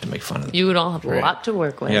 I mean, just to make fun of them. You would all have a lot to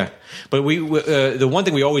work with. Yeah, but we the one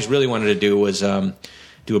thing we always really wanted to do was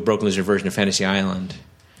do a Broken Lizard version of Fantasy Island,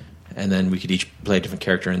 and then we could each play a different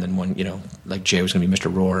character, and then one, like Jay was going to be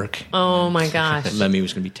Mr. Rourke, Oh my gosh. Lemmy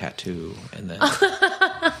was going to be Tattoo, and then.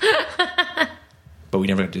 But we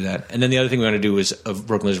never got to do that. And then the other thing we want to do is a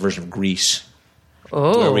Broken Lizard version of Grease, where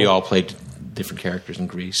Oh. we all played different characters in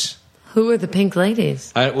Grease. Who are the pink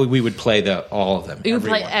ladies? We would play all of them. You would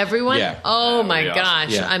play everyone? Yeah. Oh my would be awesome.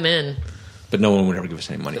 gosh, Yeah. I'm in. But no one would ever give us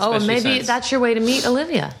any money. Oh, and especially maybe since- that's your way to meet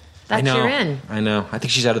Olivia. I That's know. you're in. I know. I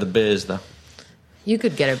think she's out of the biz, though. You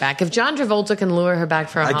could get her back. If John Travolta can lure her back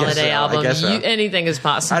for a I guess holiday so. I album, guess so. anything is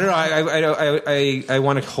possible. I don't know. I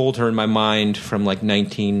want to hold her in my mind from like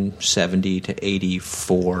 1970 to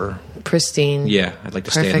 84. Pristine. Yeah, I'd like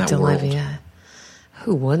to stay in Perfect that world. Olivia.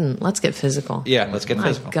 Who wouldn't? Let's get physical. Yeah, let's get My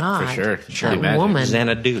physical. God. For sure. Sure. That Imagine. woman.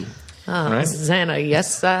 Xanadu. Oh, right? Xana,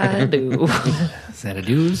 yes I do.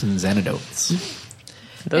 Xanadu's and Xanadotes.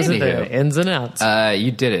 Those are Anywho. the ins and outs.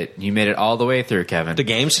 You did it. You made it all the way through, Kevin. The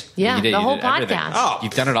games? yeah, You did- the you whole did everything. podcast. Oh.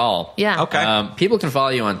 You've done it all. Yeah. Okay. People can follow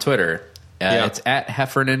you on Twitter. Yeah. It's at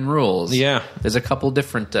Heffernan Rules. Yeah. There's a couple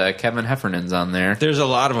different Kevin Heffernans on there. There's a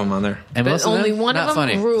lot of them on there. And But most of only them, one of not them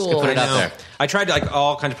funny. rules. Just gonna put it I out know. there. I tried like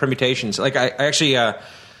all kinds of permutations. Like I actually I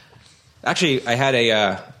had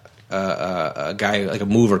a guy, like a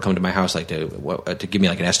mover, come to my house like to give me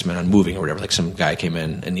like an estimate on moving or whatever. Like some guy came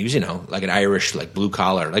in and he was like an Irish, like blue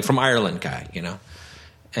collar, like from Ireland guy,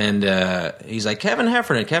 And he's like, Kevin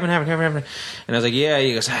Heffernan. And I was like, yeah.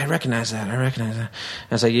 He goes, I recognize that. And I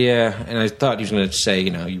was like, yeah. And I thought he was going to say,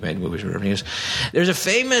 you made movies or whatever. And he goes, there's a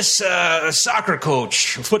famous soccer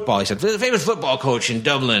coach, football. He said, there's a famous football coach in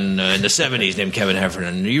Dublin in the 70s named Kevin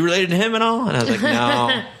Heffernan. Are you related to him at all? And I was like,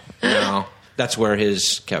 no. That's where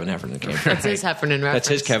his Kevin Heffernan came from. That's his Heffernan reference.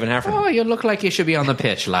 That's his Kevin Heffernan. Oh, you look like you should be on the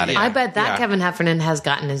pitch, laddie. I bet that Yeah. Kevin Heffernan has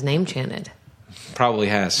gotten his name chanted, Probably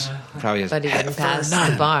has. Probably has. but he didn't pass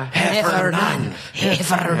the bar. Heffernan.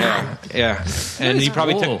 Heffernan. Yeah. And he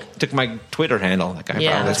probably cool. took my Twitter handle. That guy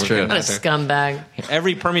Yeah, probably that's was true. getting What a that there. scumbag.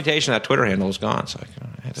 Every permutation of that Twitter handle is gone. So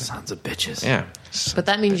I had to, Sons of bitches. yeah. But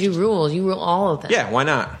that means you rule. You rule all of them. Yeah, why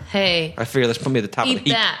not? Hey, I figure let's put me at the top of eat the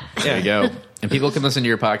heap. that. There you go. And people can listen to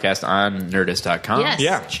your podcast on Nerdist.com. Yes.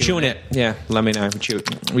 Yeah, chewing it. Yeah, let me know.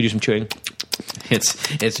 We do some chewing.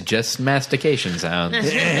 It's just mastication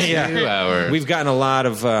sounds. Yeah. 2 hours. We've gotten a lot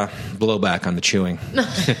of blowback on the chewing.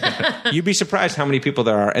 You'd be surprised how many people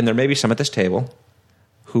there are, and there may be some at this table,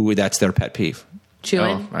 who that's their pet peeve.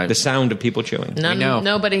 Chewing. The sound of people chewing. We know.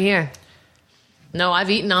 Nobody here. No, I've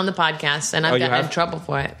eaten on the podcast, and I've Oh, you gotten in have? trouble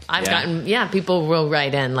for it. Yeah. People will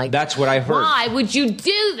write in like, That's what I heard. why would you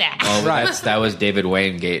do that? Oh, that was David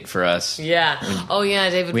Wayne gate for us. Yeah. Oh, yeah,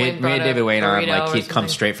 David We Wayne had brought a David Wayne on, burrito like or he'd come something.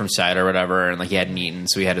 straight from side or whatever, and like he hadn't eaten,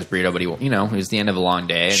 so he had his burrito, but it was the end of a long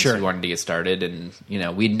day, and Sure. so we wanted to get started, and we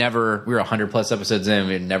were 100 plus episodes in,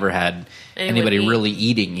 we'd never had Anyone anybody eat. really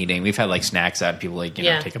eating. We've had like snacks out, people like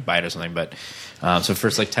Yeah. take a bite or something, but so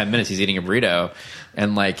first like 10 minutes he's eating a burrito,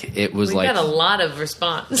 and like it was We like got a lot of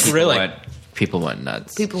response. Really? people went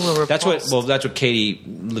nuts. People were repulsed. That's what Katie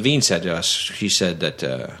Levine said to us. She said that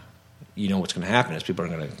what's going to happen is people are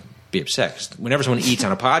going to be upset. 'Cause whenever someone eats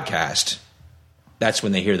on a podcast, that's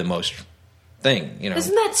when they hear the most thing.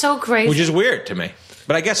 Isn't that so crazy? Which is weird to me,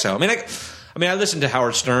 but I guess so. I listen to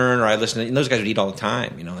Howard Stern, or I listen to, and those guys would eat all the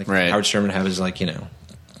time. Right. Howard Stern would have his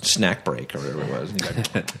snack break or whatever it was, and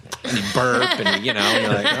he'd burp, and you're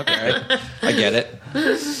like, okay, I get it.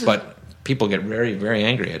 But people get very, very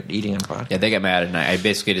angry at eating on podcasts. Yeah, they got mad, and I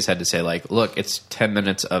basically just had to say, like, look, it's 10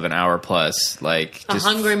 minutes of an hour plus. Like, a just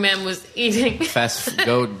hungry man was eating.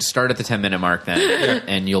 go start at the 10-minute mark then,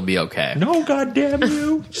 and you'll be okay. No, goddamn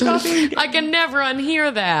you! Stop eating. I can never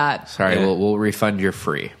unhear that. Sorry, Yeah. we'll refund your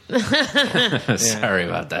free. Sorry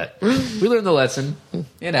about that. We learned the lesson.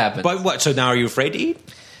 It happened. But what? So now are you afraid to eat?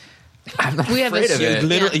 I'm not We have afraid a- of You it.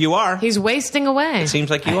 literally, you are. He's wasting away. It seems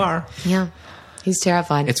like you are. Yeah. He's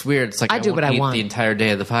terrified. It's weird. It's like I do won't what I eat want. the entire day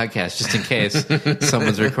of the podcast just in case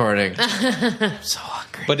someone's recording. I'm so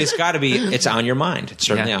hungry. But it's got to be. It's on your mind. It's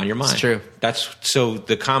certainly Yeah, on your mind. it's true. That's so.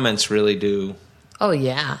 The comments really do oh,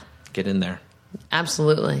 yeah. get in there.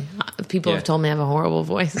 Absolutely. People Yeah. have told me I have a horrible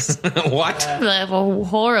voice. What? I have a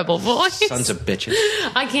horrible voice. Sons of bitches.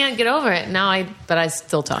 I can't get over it. But I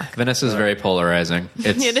still talk. Vanessa's very polarizing.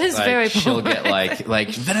 It's It is like, very She'll get like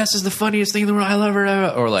Vanessa's the funniest thing in the world. I love her.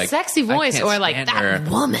 Or like Sexy I voice, can't or like stand that her.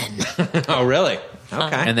 woman. Oh, really?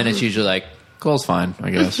 Okay. And then it's usually like Cole's fine,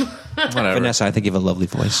 I guess. Whatever. Vanessa, I think you have a lovely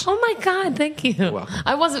voice. Oh my God, thank you. welcome.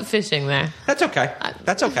 I wasn't fishing there. That's okay.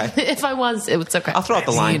 That's okay. If I was, it was okay. I'll throw out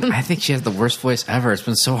the I mean, line. I think she has the worst voice ever. It's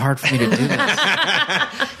been so hard for me to do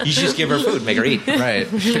this. You should just give her food, make her eat. Right.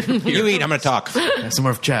 You eat. I'm going to talk. Some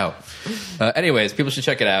more chow. Anyways, people should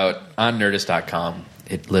check it out on Nerdist.com.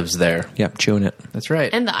 It lives there. Yep, chewing it. That's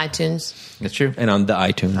right. And the iTunes. It's true. And on the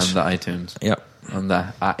iTunes. On the iTunes. Yep. On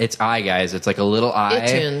the it's I, guys. It's like a little I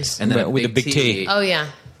iTunes. and then But with a big T. Oh, yeah.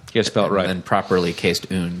 You got to spell it right. and then properly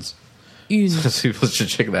cased oons. So people should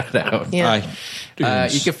check that out. Yeah.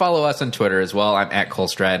 You can follow us on Twitter as well. I'm at Cole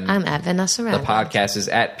Stratton. I'm at Vanessa The Rabbit. podcast is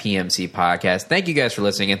at PMC Podcast. Thank you guys for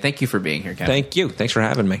listening, and thank you for being here, Ken. Thank you. Thanks for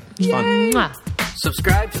having me. It's fun. Mwah.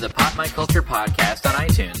 Subscribe to the Pop My Culture Podcast on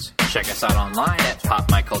iTunes. Check us out online at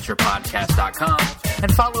popmyculturepodcast.com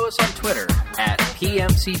and follow us on Twitter at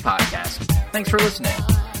PMC Podcast. Thanks for listening.